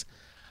events.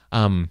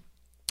 Jeff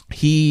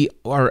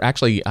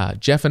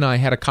and I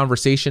had a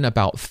conversation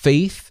about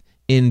faith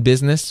in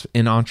business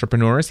and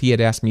entrepreneurs. He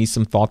had asked me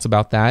some thoughts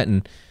about that,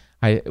 and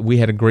we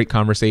had a great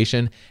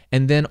conversation.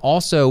 And then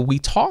also we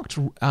talked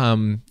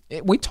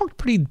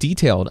pretty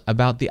detailed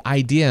about the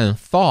idea and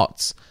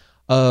thoughts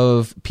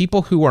of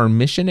people who are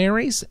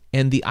missionaries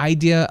and the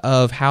idea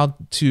of how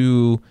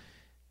to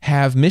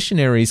have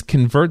missionaries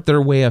convert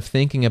their way of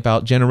thinking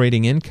about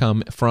generating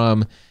income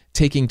from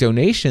taking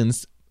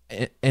donations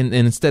and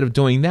instead of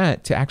doing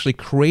that to actually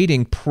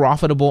creating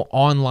profitable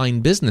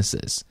online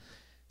businesses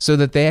so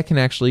that they can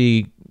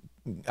actually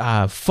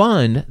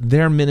fund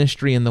their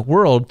ministry in the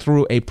world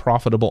through a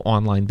profitable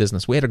online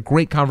business. We had a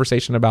great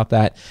conversation about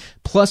that.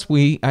 Plus,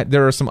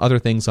 there are some other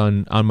things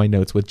on my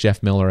notes with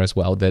Jeff Miller as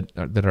well that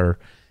are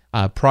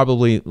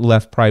probably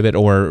left private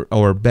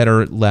or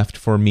better left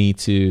for me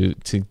to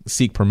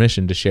seek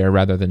permission to share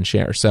rather than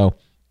share. So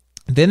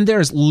then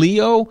there's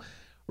Leo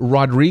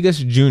Rodriguez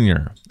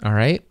Jr., all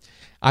right?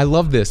 I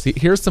love this.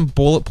 Here's some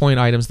bullet point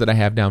items that I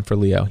have down for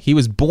Leo. He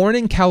was born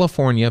in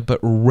California but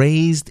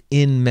raised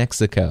in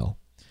Mexico.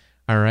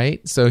 All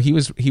right? So he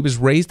was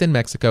raised in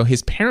Mexico.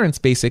 His parents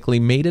basically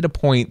made it a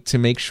point to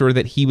make sure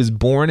that he was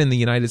born in the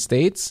United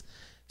States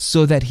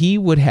so that he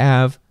would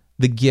have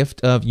the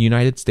gift of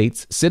United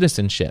States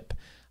citizenship.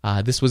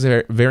 This was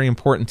very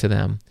important to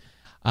them.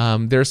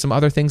 There are some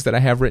other things that I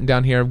have written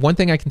down here. One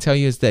thing I can tell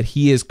you is that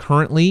he is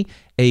currently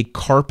a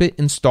carpet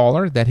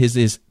installer.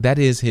 That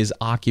is his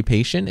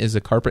occupation, is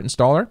a carpet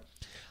installer.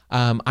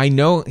 I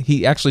know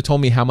he actually told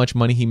me how much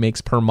money he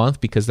makes per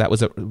month because that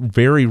was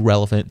very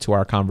relevant to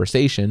our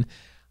conversation.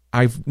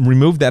 I've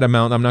removed that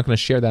amount. I'm not going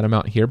to share that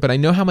amount here, but I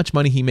know how much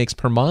money he makes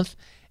per month.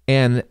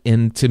 And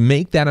to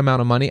make that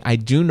amount of money, I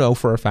do know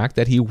for a fact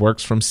that he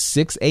works from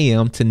 6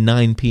 a.m. to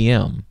 9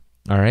 p.m.,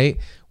 all right,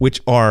 which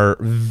are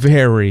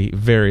very,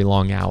 very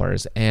long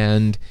hours.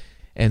 And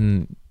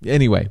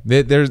anyway,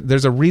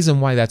 there's a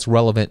reason why that's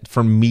relevant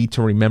for me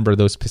to remember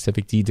those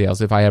specific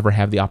details if I ever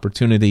have the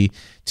opportunity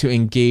to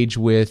engage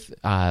with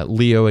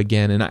Leo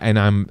again, and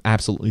I'm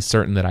absolutely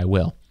certain that I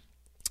will.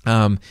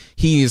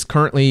 He is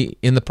currently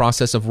in the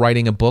process of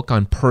writing a book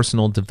on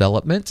personal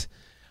development.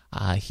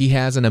 He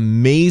has an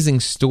amazing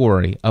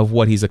story of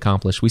what he's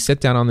accomplished. We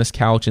sit down on this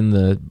couch in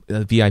the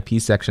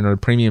VIP section or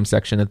premium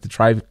section at the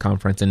Tribe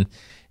Conference, and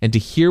to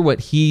hear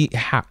what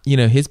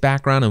his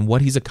background and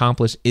what he's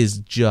accomplished is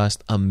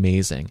just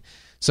amazing.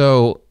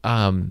 So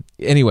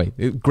anyway,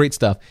 great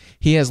stuff.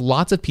 He has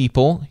lots of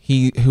people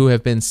who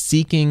have been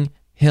seeking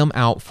him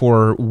out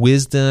for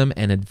wisdom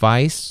and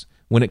advice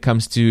when it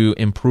comes to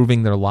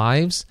improving their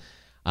lives.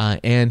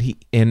 And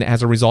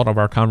as a result of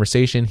our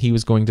conversation, he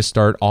was going to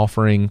start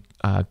offering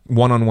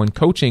one-on-one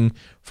coaching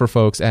for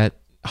folks at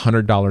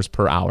 $100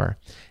 per hour.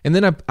 And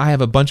then I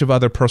have a bunch of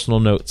other personal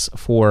notes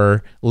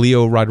for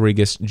Leo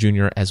Rodriguez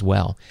Jr. as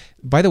well.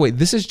 By the way,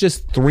 this is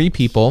just 3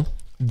 people.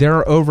 There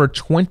are over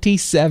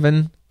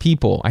 27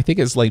 people. I think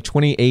it's like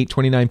 28,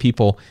 29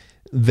 people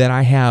that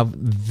I have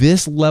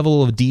this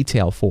level of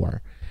detail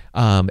for.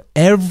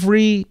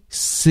 Every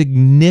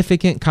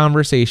significant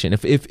conversation,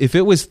 if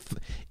it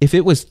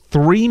was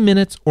 3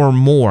 minutes or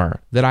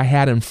more that I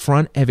had in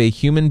front of a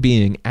human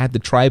being at the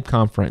Tribe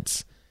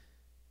Conference,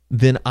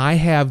 then I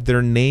have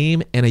their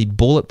name and a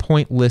bullet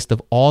point list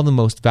of all the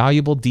most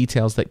valuable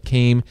details that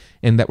came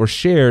and that were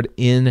shared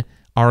in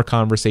our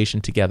conversation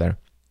together.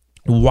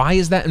 Why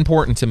is that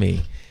important to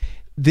me?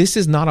 This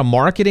is not a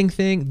marketing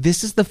thing.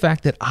 This is the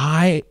fact that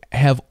I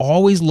have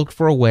always looked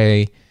for a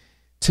way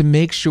to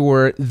make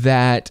sure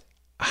that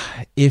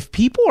if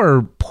people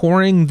are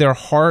pouring their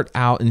heart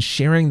out and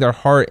sharing their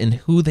heart and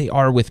who they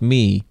are with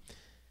me,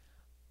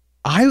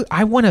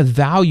 I want to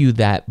value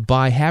that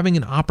by having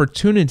an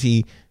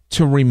opportunity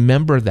to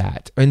remember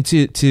that and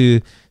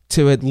to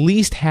at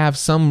least have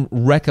some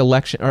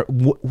recollection or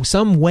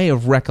some way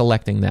of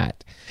recollecting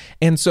that.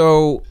 And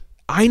so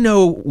I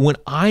know when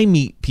I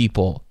meet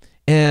people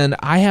and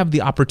I have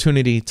the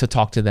opportunity to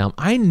talk to them,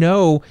 I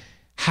know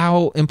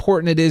how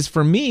important it is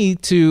for me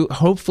to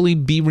hopefully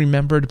be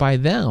remembered by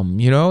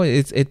them. You know,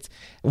 it's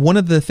one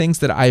of the things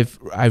that I've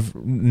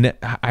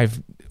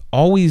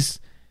always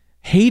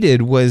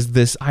hated was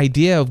this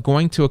idea of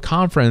going to a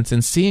conference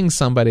and seeing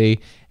somebody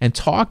and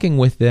talking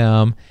with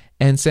them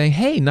and saying,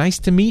 "Hey, nice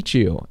to meet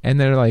you." And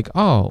they're like,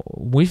 "Oh,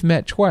 we've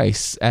met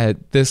twice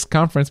at this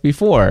conference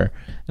before."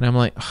 And I'm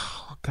like,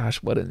 "Oh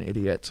gosh, what an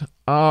idiot."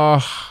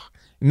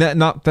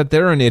 Not that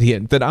they're an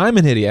idiot, that I'm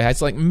an idiot.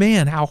 It's like,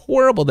 man, how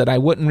horrible that I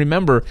wouldn't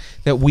remember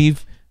that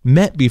we've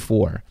met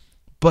before.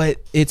 But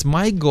it's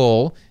my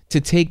goal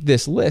to take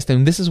this list,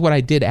 and this is what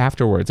I did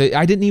afterwards.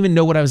 I didn't even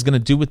know what I was going to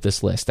do with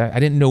this list. I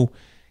didn't know,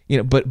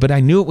 but I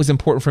knew it was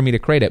important for me to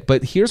create it.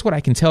 But here's what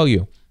I can tell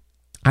you.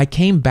 I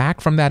came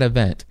back from that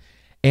event,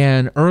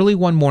 and early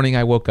one morning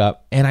I woke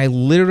up, and I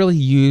literally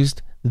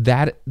used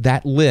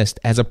that list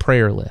as a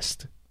prayer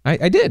list.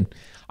 I did.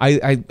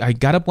 I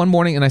got up one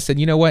morning and I said,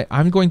 you know what?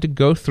 I'm going to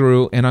go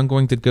through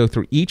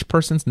each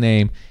person's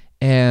name,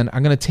 and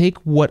I'm going to take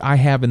what I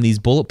have in these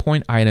bullet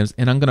point items,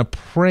 and I'm going to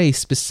pray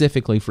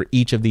specifically for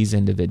each of these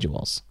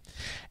individuals.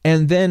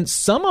 And then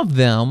some of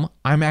them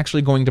I'm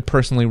actually going to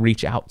personally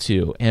reach out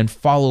to and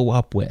follow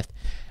up with.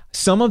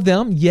 Some of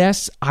them,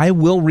 yes, I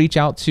will reach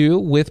out to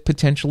with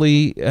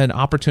potentially an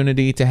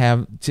opportunity to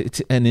have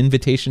an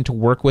invitation to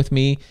work with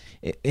me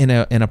in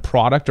a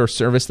product or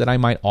service that I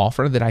might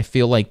offer that I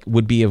feel like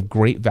would be of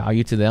great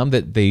value to them.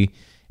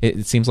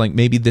 It seems like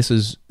maybe this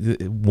is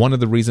one of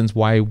the reasons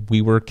why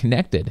we were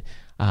connected,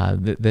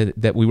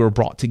 that we were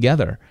brought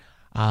together.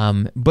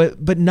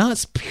 But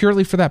not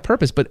purely for that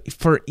purpose. But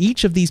for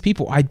each of these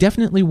people, I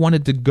definitely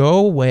wanted to go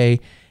away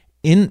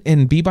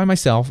and be by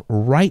myself,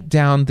 write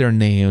down their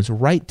names,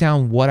 write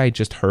down what I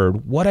just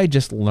heard, what I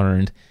just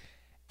learned,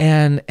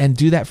 and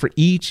do that for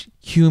each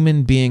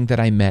human being that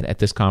I met at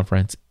this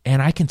conference.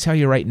 And I can tell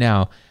you right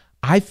now,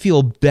 I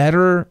feel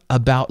better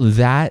about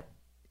that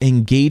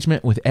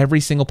engagement with every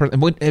single person.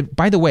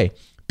 By the way,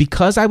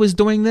 because I was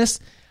doing this,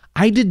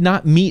 I did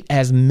not meet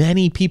as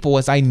many people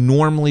as I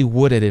normally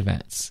would at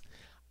events.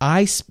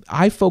 I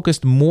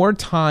focused more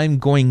time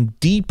going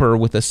deeper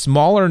with a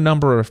smaller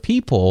number of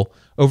people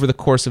over the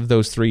course of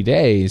those 3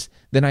 days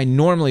than I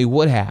normally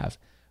would have.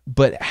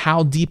 But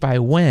how deep I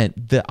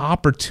went, the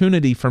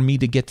opportunity for me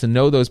to get to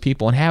know those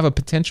people and have a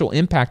potential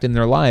impact in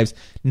their lives,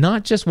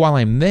 not just while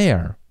I'm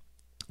there,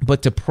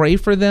 but to pray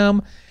for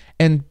them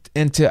and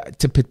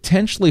to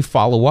potentially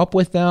follow up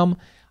with them,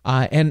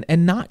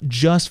 and not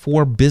just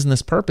for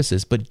business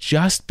purposes, but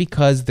just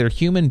because they're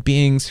human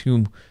beings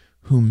who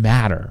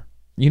matter.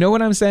 You know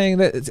what I'm saying?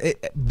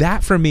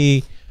 That for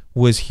me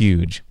was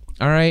huge.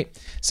 All right.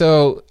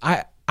 So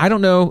I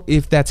don't know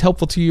if that's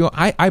helpful to you.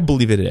 I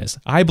believe it is.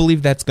 I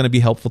believe that's going to be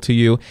helpful to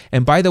you.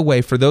 And by the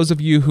way, for those of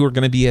you who are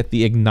going to be at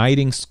the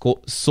Igniting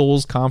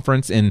Souls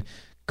Conference in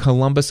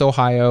Columbus,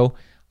 Ohio,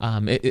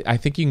 I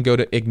think you can go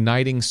to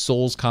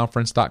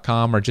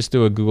ignitingsoulsconference.com or just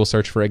do a Google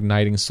search for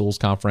Igniting Souls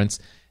Conference.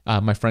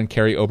 My friend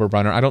Carrie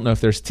Oberbrunner. I don't know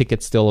if there's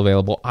tickets still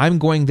available. I'm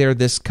going there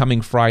this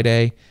coming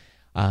Friday.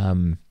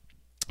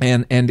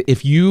 And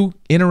if you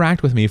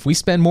interact with me, if we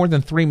spend more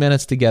than 3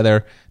 minutes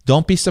together,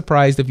 don't be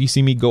surprised if you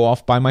see me go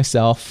off by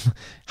myself,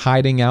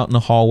 hiding out in a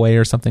hallway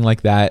or something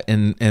like that,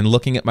 and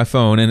looking at my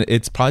phone. And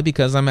it's probably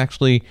because I'm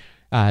actually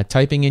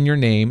typing in your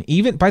name.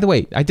 Even, by the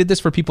way, I did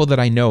this for people that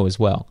I know as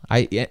well.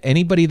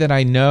 Anybody that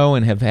I know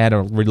and have had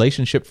a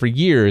relationship for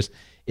years,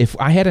 if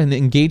I had an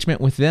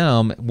engagement with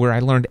them where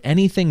I learned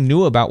anything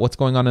new about what's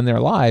going on in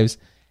their lives,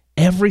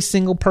 every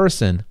single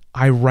person,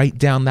 I write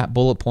down that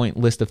bullet point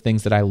list of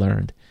things that I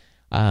learned.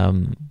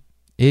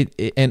 This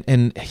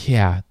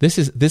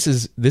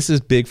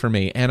is big for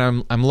me, and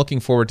I'm looking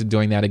forward to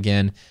doing that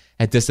again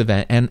at this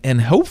event,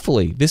 and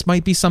hopefully this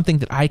might be something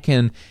that I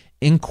can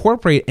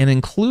incorporate and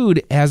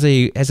include as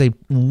a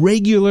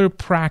regular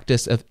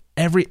practice of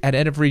every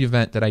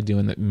event that I do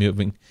in the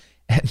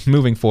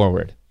moving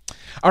forward.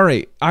 All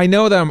right, I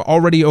know that I'm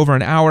already over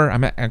an hour.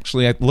 I'm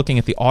actually looking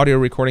at the audio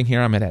recording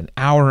here. I'm at an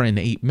hour and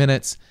 8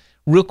 minutes.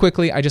 Real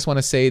quickly, I just want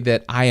to say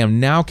that I am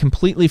now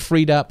completely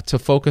freed up to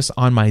focus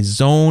on my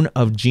zone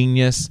of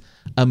genius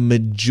a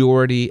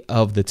majority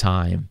of the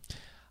time.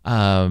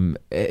 I'll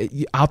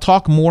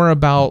talk more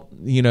about,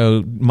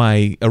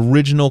 my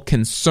original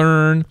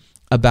concern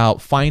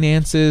about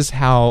finances,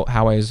 how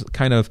I was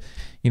kind of,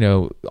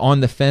 on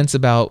the fence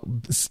about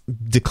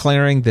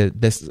declaring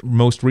this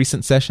most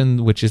recent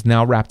session, which is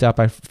now wrapped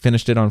up. I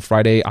finished it on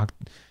Friday,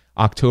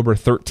 October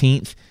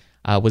 13th.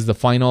 Was the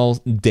final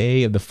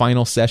day of the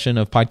final session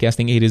of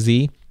Podcasting A to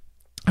Z.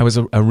 I was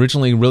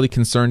originally really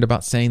concerned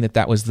about saying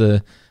that was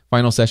the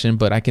final session,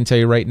 but I can tell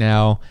you right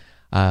now,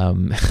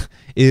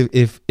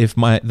 if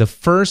the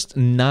first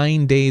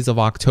 9 days of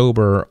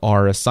October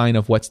are a sign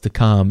of what's to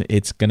come,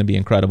 it's going to be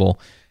incredible.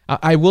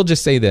 I will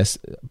just say this: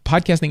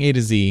 Podcasting A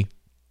to Z,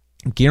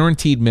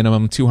 guaranteed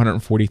minimum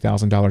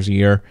 $240,000 a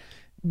year,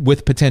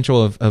 with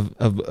potential of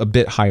a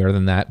bit higher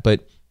than that,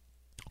 but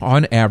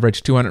on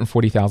average,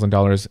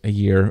 $240,000 a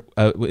year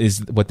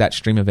is what that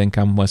stream of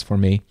income was for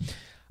me.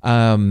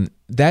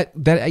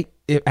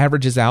 It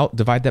averages out,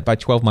 divide that by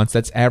 12 months,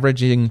 that's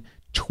averaging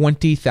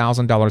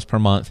 $20,000 per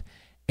month.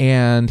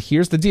 And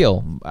here's the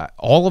deal.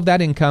 All of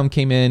that income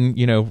came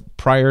in,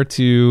 prior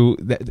to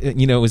that,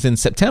 it was in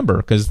September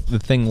because the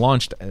thing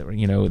launched,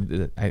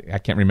 I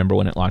can't remember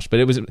when it launched, but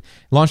it was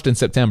launched in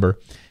September,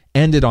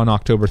 ended on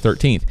October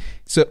 13th.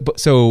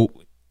 So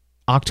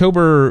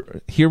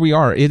October, here we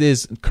are. It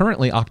is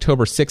currently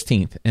October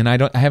 16th, and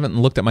I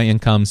haven't looked at my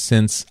income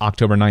since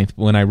October 9th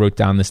when I wrote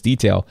down this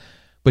detail.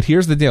 But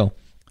here's the deal.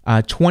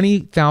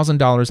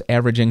 $20,000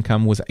 average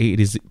income was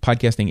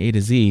podcasting A to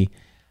Z.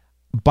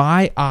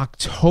 By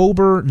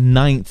October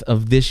 9th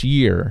of this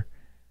year,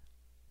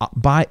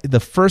 by the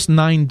first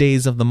 9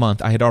 days of the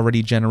month, I had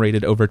already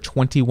generated over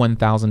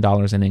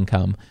 $21,000 in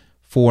income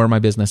for my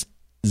business,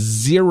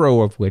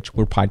 0 of which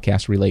were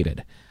podcast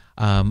related.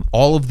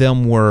 All of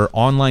them were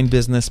online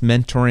business,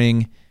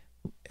 mentoring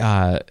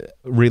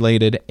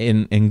related,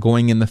 and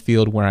going in the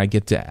field where I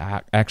get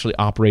to actually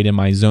operate in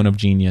my zone of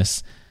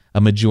genius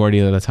a majority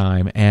of the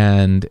time.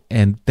 And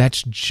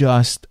that's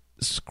just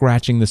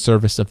scratching the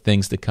surface of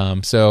things to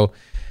come. So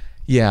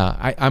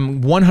yeah,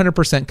 I'm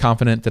 100%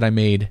 confident that I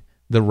made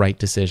the right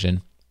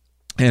decision.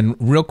 And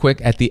real quick,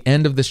 at the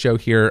end of the show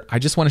here, I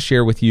just want to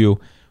share with you,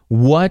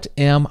 what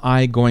am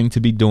I going to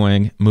be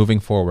doing moving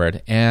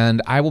forward?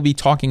 And I will be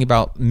talking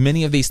about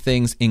many of these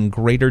things in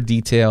greater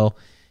detail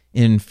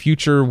in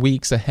future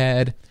weeks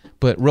ahead.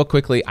 But real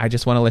quickly, I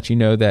just want to let you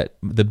know that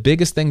the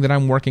biggest thing that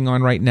I'm working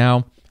on right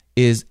now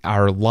is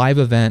our live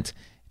event.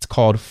 It's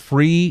called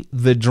Free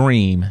the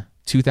Dream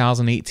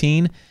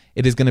 2018.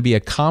 It is going to be a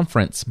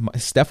conference.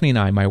 Stephanie and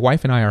I, my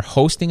wife and I, are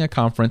hosting a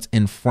conference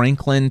in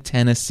Franklin,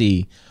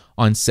 Tennessee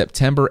on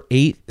September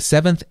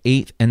 7th,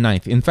 8th, and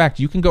 9th. In fact,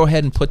 you can go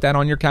ahead and put that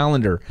on your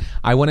calendar.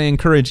 I want to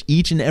encourage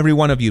each and every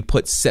one of you,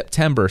 put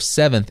September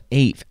 7th,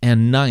 8th,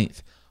 and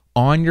 9th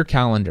on your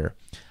calendar.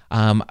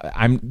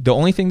 The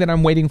only thing that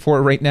I'm waiting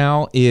for right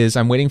now is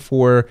I'm waiting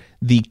for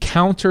the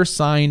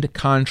countersigned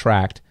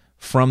contract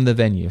from the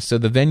venue. So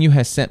the venue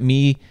has sent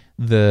me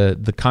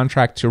the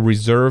contract to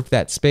reserve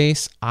that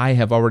space. I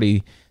have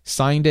already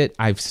signed it.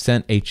 I've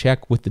sent a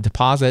check with the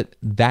deposit.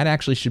 That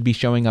actually should be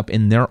showing up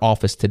in their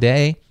office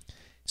today.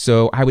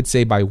 So I would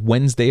say by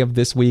Wednesday of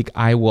this week,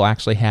 I will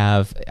actually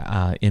have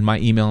in my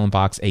email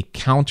inbox a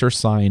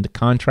countersigned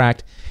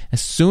contract.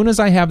 As soon as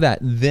I have that,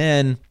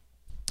 then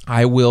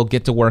I will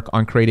get to work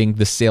on creating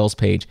the sales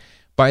page.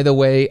 By the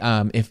way,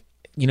 if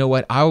you know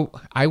what,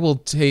 I will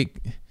take.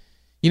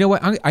 You know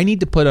what? I need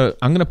to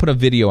I'm going to put a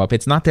video up.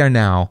 It's not there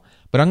now,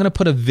 but I'm going to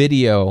put a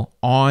video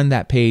on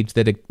that page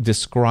that it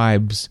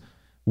describes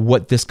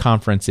what this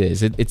conference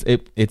is.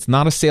 It's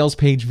not a sales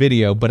page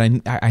video, but I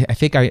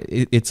think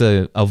it's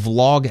a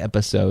vlog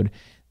episode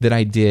that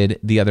I did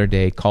the other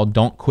day called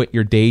 "Don't Quit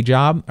Your Day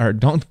Job" or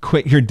 "Don't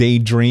Quit Your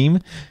Daydream."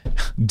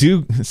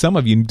 Some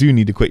of you do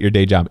need to quit your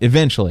day job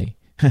eventually.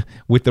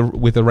 with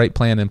the right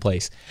plan in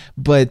place.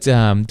 But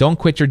Don't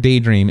Quit Your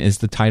Daydream is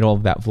the title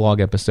of that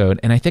vlog episode.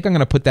 And I think I'm going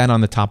to put that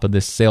on the top of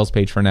this sales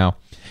page for now.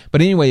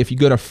 But anyway, if you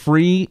go to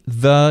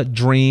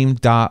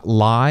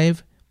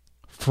freethedream.live,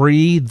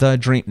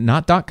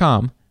 not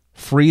 .com,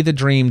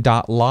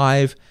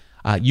 freethedream.live,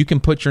 you can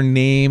put your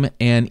name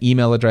and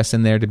email address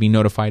in there to be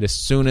notified as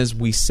soon as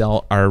we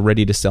are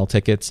ready to sell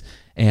tickets.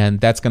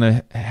 And that's going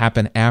to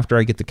happen after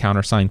I get the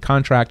countersigned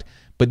contract.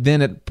 But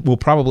then it will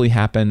probably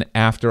happen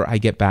after I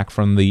get back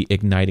from the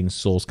Igniting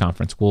Souls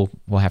conference. We'll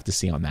have to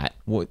see on that,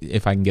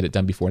 if I can get it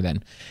done before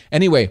then.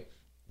 Anyway,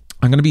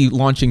 I'm going to be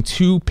launching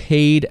 2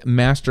 paid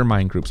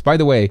mastermind groups. By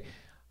the way,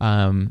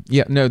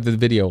 the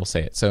video will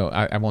say it, so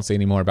I won't say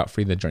any more about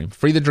Free the Dream.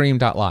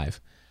 freethedream.live.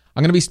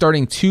 I'm going to be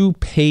starting 2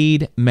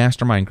 paid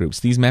mastermind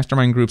groups. These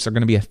mastermind groups are going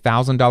to be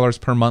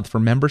 $1,000 per month for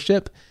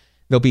membership.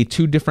 There'll be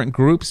 2 different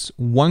groups.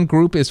 One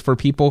group is for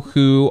people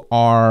who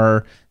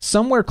are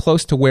somewhere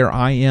close to where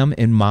I am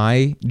in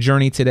my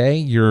journey today.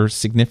 You're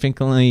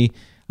significantly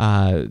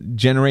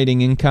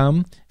generating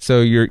income,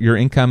 so your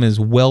income is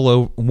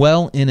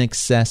well in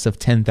excess of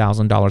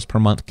 $10,000 per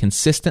month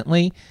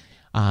consistently.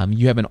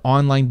 You have an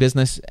online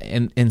business,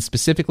 and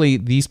specifically,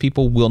 these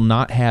people will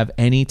not have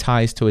any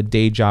ties to a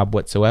day job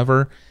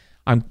whatsoever.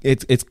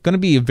 It's going to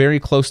be a very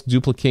close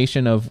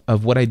duplication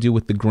of what I do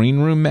with the Green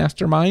Room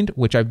Mastermind,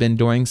 which I've been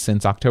doing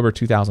since October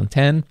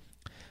 2010.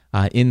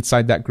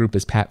 Inside that group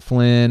is Pat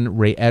Flynn,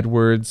 Ray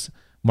Edwards,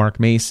 Mark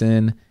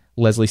Mason,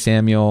 Leslie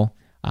Samuel,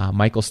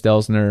 Michael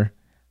Stelzner.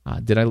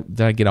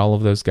 Did I get all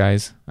of those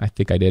guys? I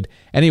think I did.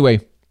 Anyway,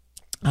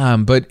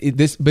 but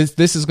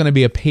this is going to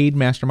be a paid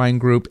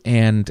mastermind group,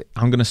 and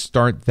I'm going to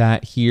start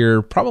that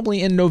here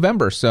probably in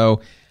November.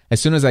 So as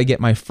soon as I get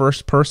my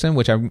first person,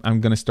 which I'm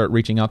going to start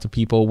reaching out to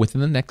people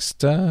within the next,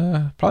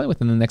 probably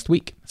within the next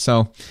week.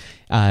 So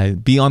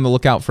be on the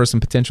lookout for some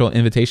potential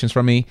invitations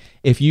from me.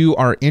 If you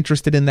are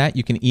interested in that,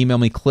 you can email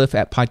me,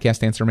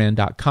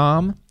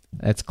 cliff@podcastanswerman.com.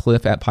 That's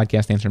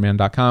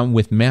cliff@podcastanswerman.com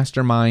with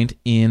mastermind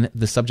in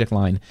the subject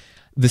line.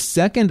 The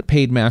second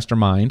paid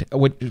mastermind,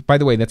 which, by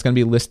the way, that's going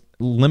to be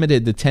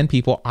limited to 10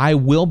 people. I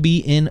will be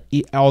in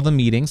all the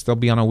meetings. They'll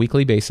be on a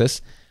weekly basis.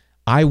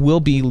 I will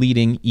be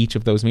leading each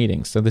of those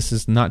meetings. So this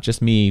is not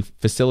just me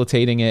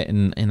facilitating it,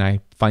 and I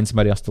find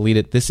somebody else to lead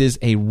it. This is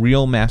a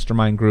real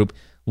mastermind group,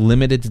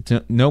 limited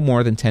to no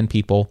more than 10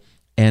 people,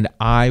 and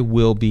I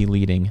will be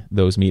leading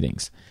those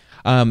meetings.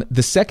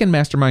 The second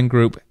mastermind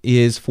group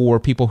is for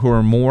people who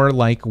are more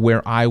like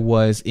where I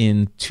was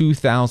in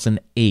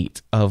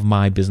 2008 of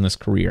my business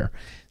career.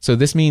 So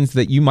this means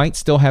that you might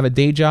still have a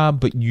day job,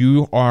 but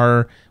you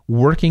are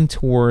working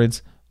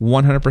towards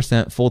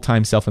 100%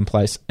 full-time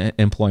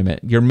self-employment.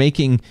 You're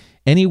making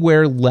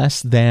anywhere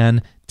less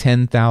than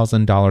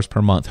 $10,000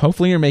 per month.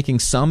 Hopefully you're making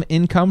some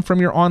income from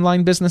your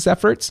online business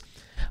efforts,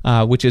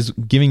 which is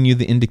giving you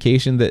the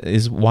indication that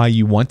is why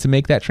you want to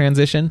make that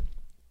transition.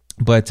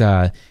 But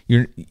I'm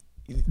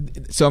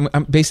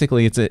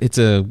basically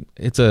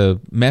it's a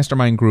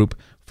mastermind group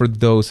for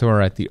those who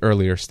are at the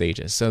earlier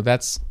stages. So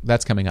that's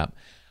coming up.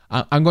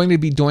 I'm going to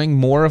be doing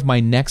more of my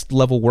next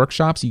level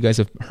workshops. You guys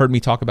have heard me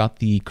talk about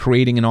the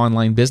Creating an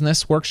Online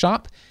Business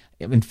workshop.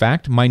 In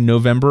fact, my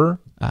November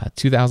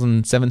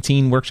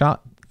 2017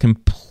 workshop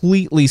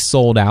completely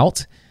sold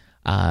out.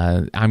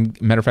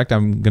 Matter of fact,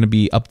 I'm going to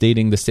be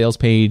updating the sales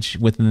page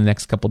within the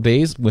next couple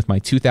days with my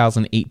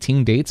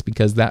 2018 dates,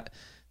 because that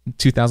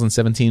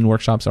 2017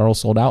 workshops are all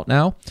sold out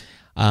now.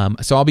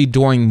 So I'll be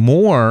doing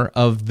more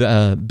of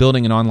the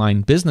Building an Online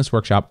Business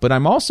workshop, but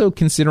I'm also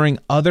considering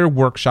other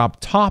workshop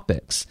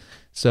topics.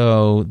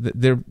 So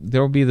there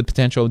will be the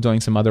potential of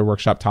doing some other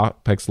workshop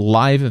topics,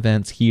 live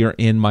events here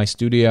in my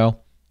studio,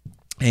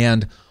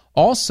 and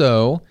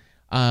also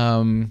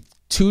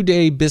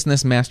 2-day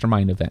business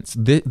mastermind events.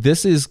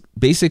 This is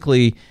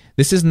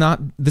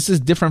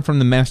different from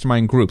the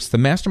mastermind groups. The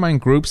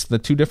mastermind groups, the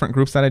 2 different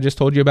groups that I just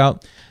told you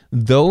about,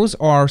 those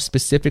are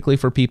specifically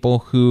for people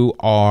who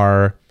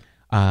are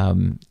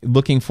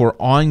looking for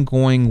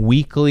ongoing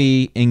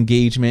weekly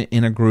engagement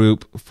in a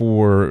group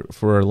for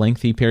a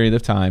lengthy period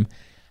of time.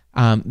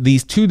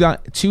 These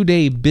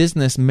 2-day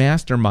business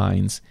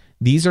masterminds,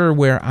 these are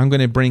where I'm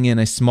going to bring in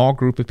a small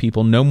group of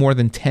people, no more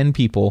than 10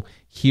 people,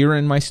 here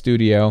in my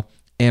studio,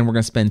 and we're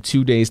going to spend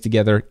 2 days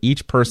together.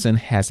 Each person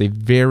has a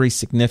very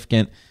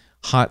significant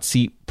hot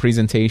seat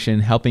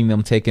presentation, helping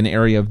them take an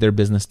area of their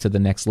business to the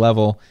next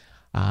level.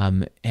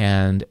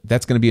 And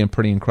that's going to be a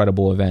pretty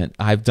incredible event.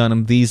 I've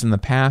done these in the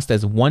past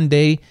as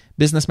 1-day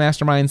business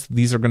masterminds.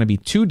 These are going to be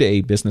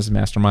 2-day business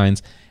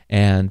masterminds.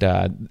 And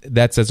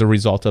that's as a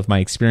result of my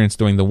experience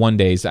doing the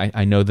 1-days.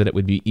 I know that it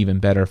would be even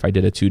better if I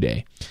did a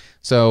 2-day.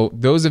 So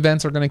those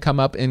events are going to come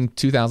up in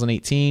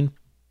 2018.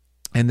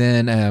 And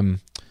then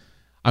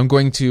I'm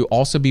going to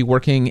also be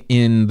working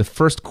in the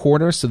first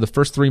quarter. So the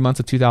first 3 months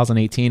of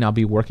 2018, I'll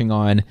be working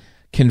on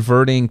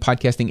converting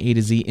Podcasting A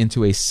to Z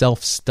into a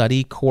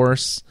self-study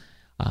course.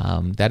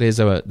 That is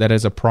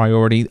a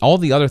priority. All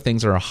the other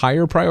things are a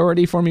higher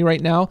priority for me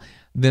right now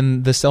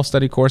than the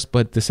self-study course,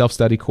 but the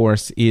self-study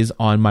course is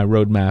on my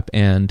roadmap,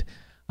 and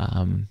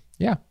I'm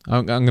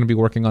going to be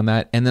working on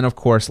that. And then, of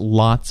course,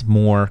 lots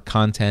more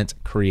content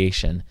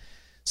creation.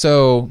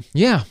 So,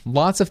 yeah,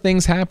 lots of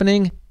things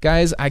happening.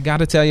 Guys, I got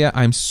to tell you,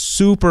 I'm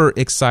super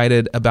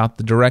excited about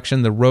the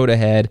direction, the road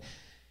ahead.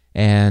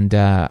 And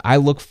I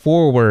look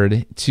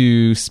forward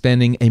to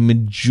spending a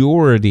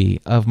majority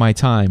of my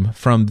time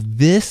from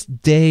this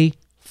day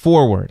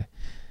forward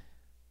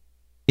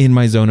in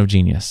my zone of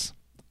genius.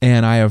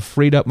 And I have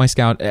freed up my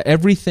Scout.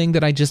 Everything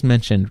that I just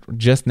mentioned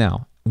just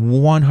now,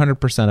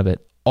 100% of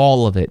it,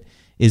 all of it,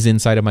 is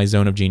inside of my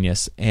zone of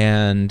genius.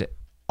 And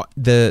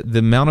the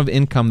amount of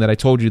income that I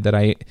told you that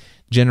I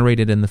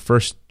generated in the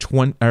first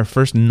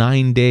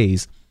 9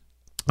 days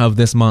of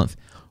this month,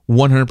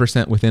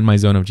 100% within my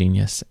zone of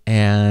genius.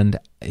 And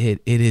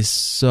it is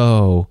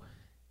so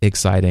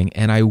exciting.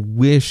 And I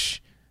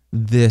wish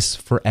this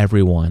for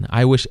everyone.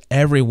 I wish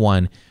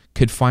everyone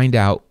could find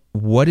out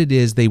what it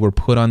is they were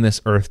put on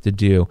this earth to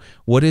do.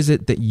 What is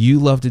it that you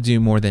love to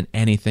do more than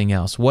anything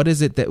else? What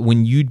is it that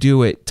when you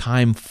do it,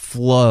 time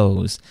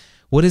flows?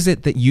 What is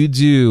it that you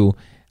do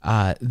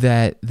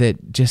that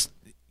just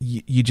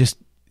you just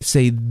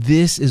say,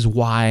 this is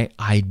why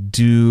I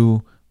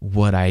do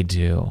what I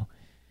do?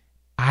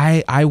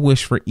 I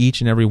wish for each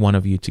and every one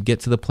of you to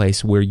get to the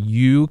place where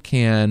you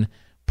can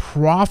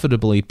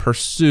profitably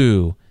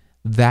pursue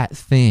that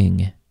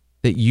thing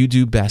that you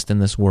do best in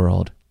this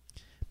world,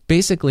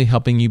 basically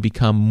helping you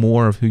become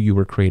more of who you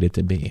were created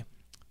to be.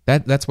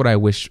 That's what I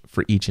wish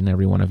for each and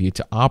every one of you,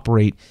 to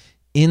operate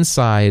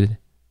inside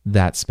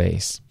that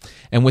space.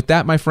 And with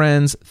that, my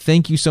friends,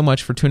 thank you so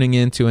much for tuning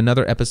in to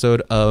another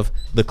episode of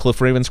the Cliff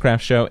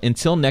Ravenscraft Show.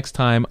 Until next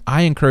time,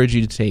 I encourage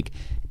you to take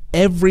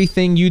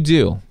everything you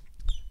do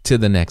to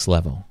the next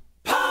level.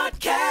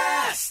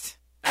 Podcast.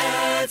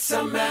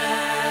 Answer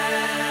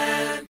Man.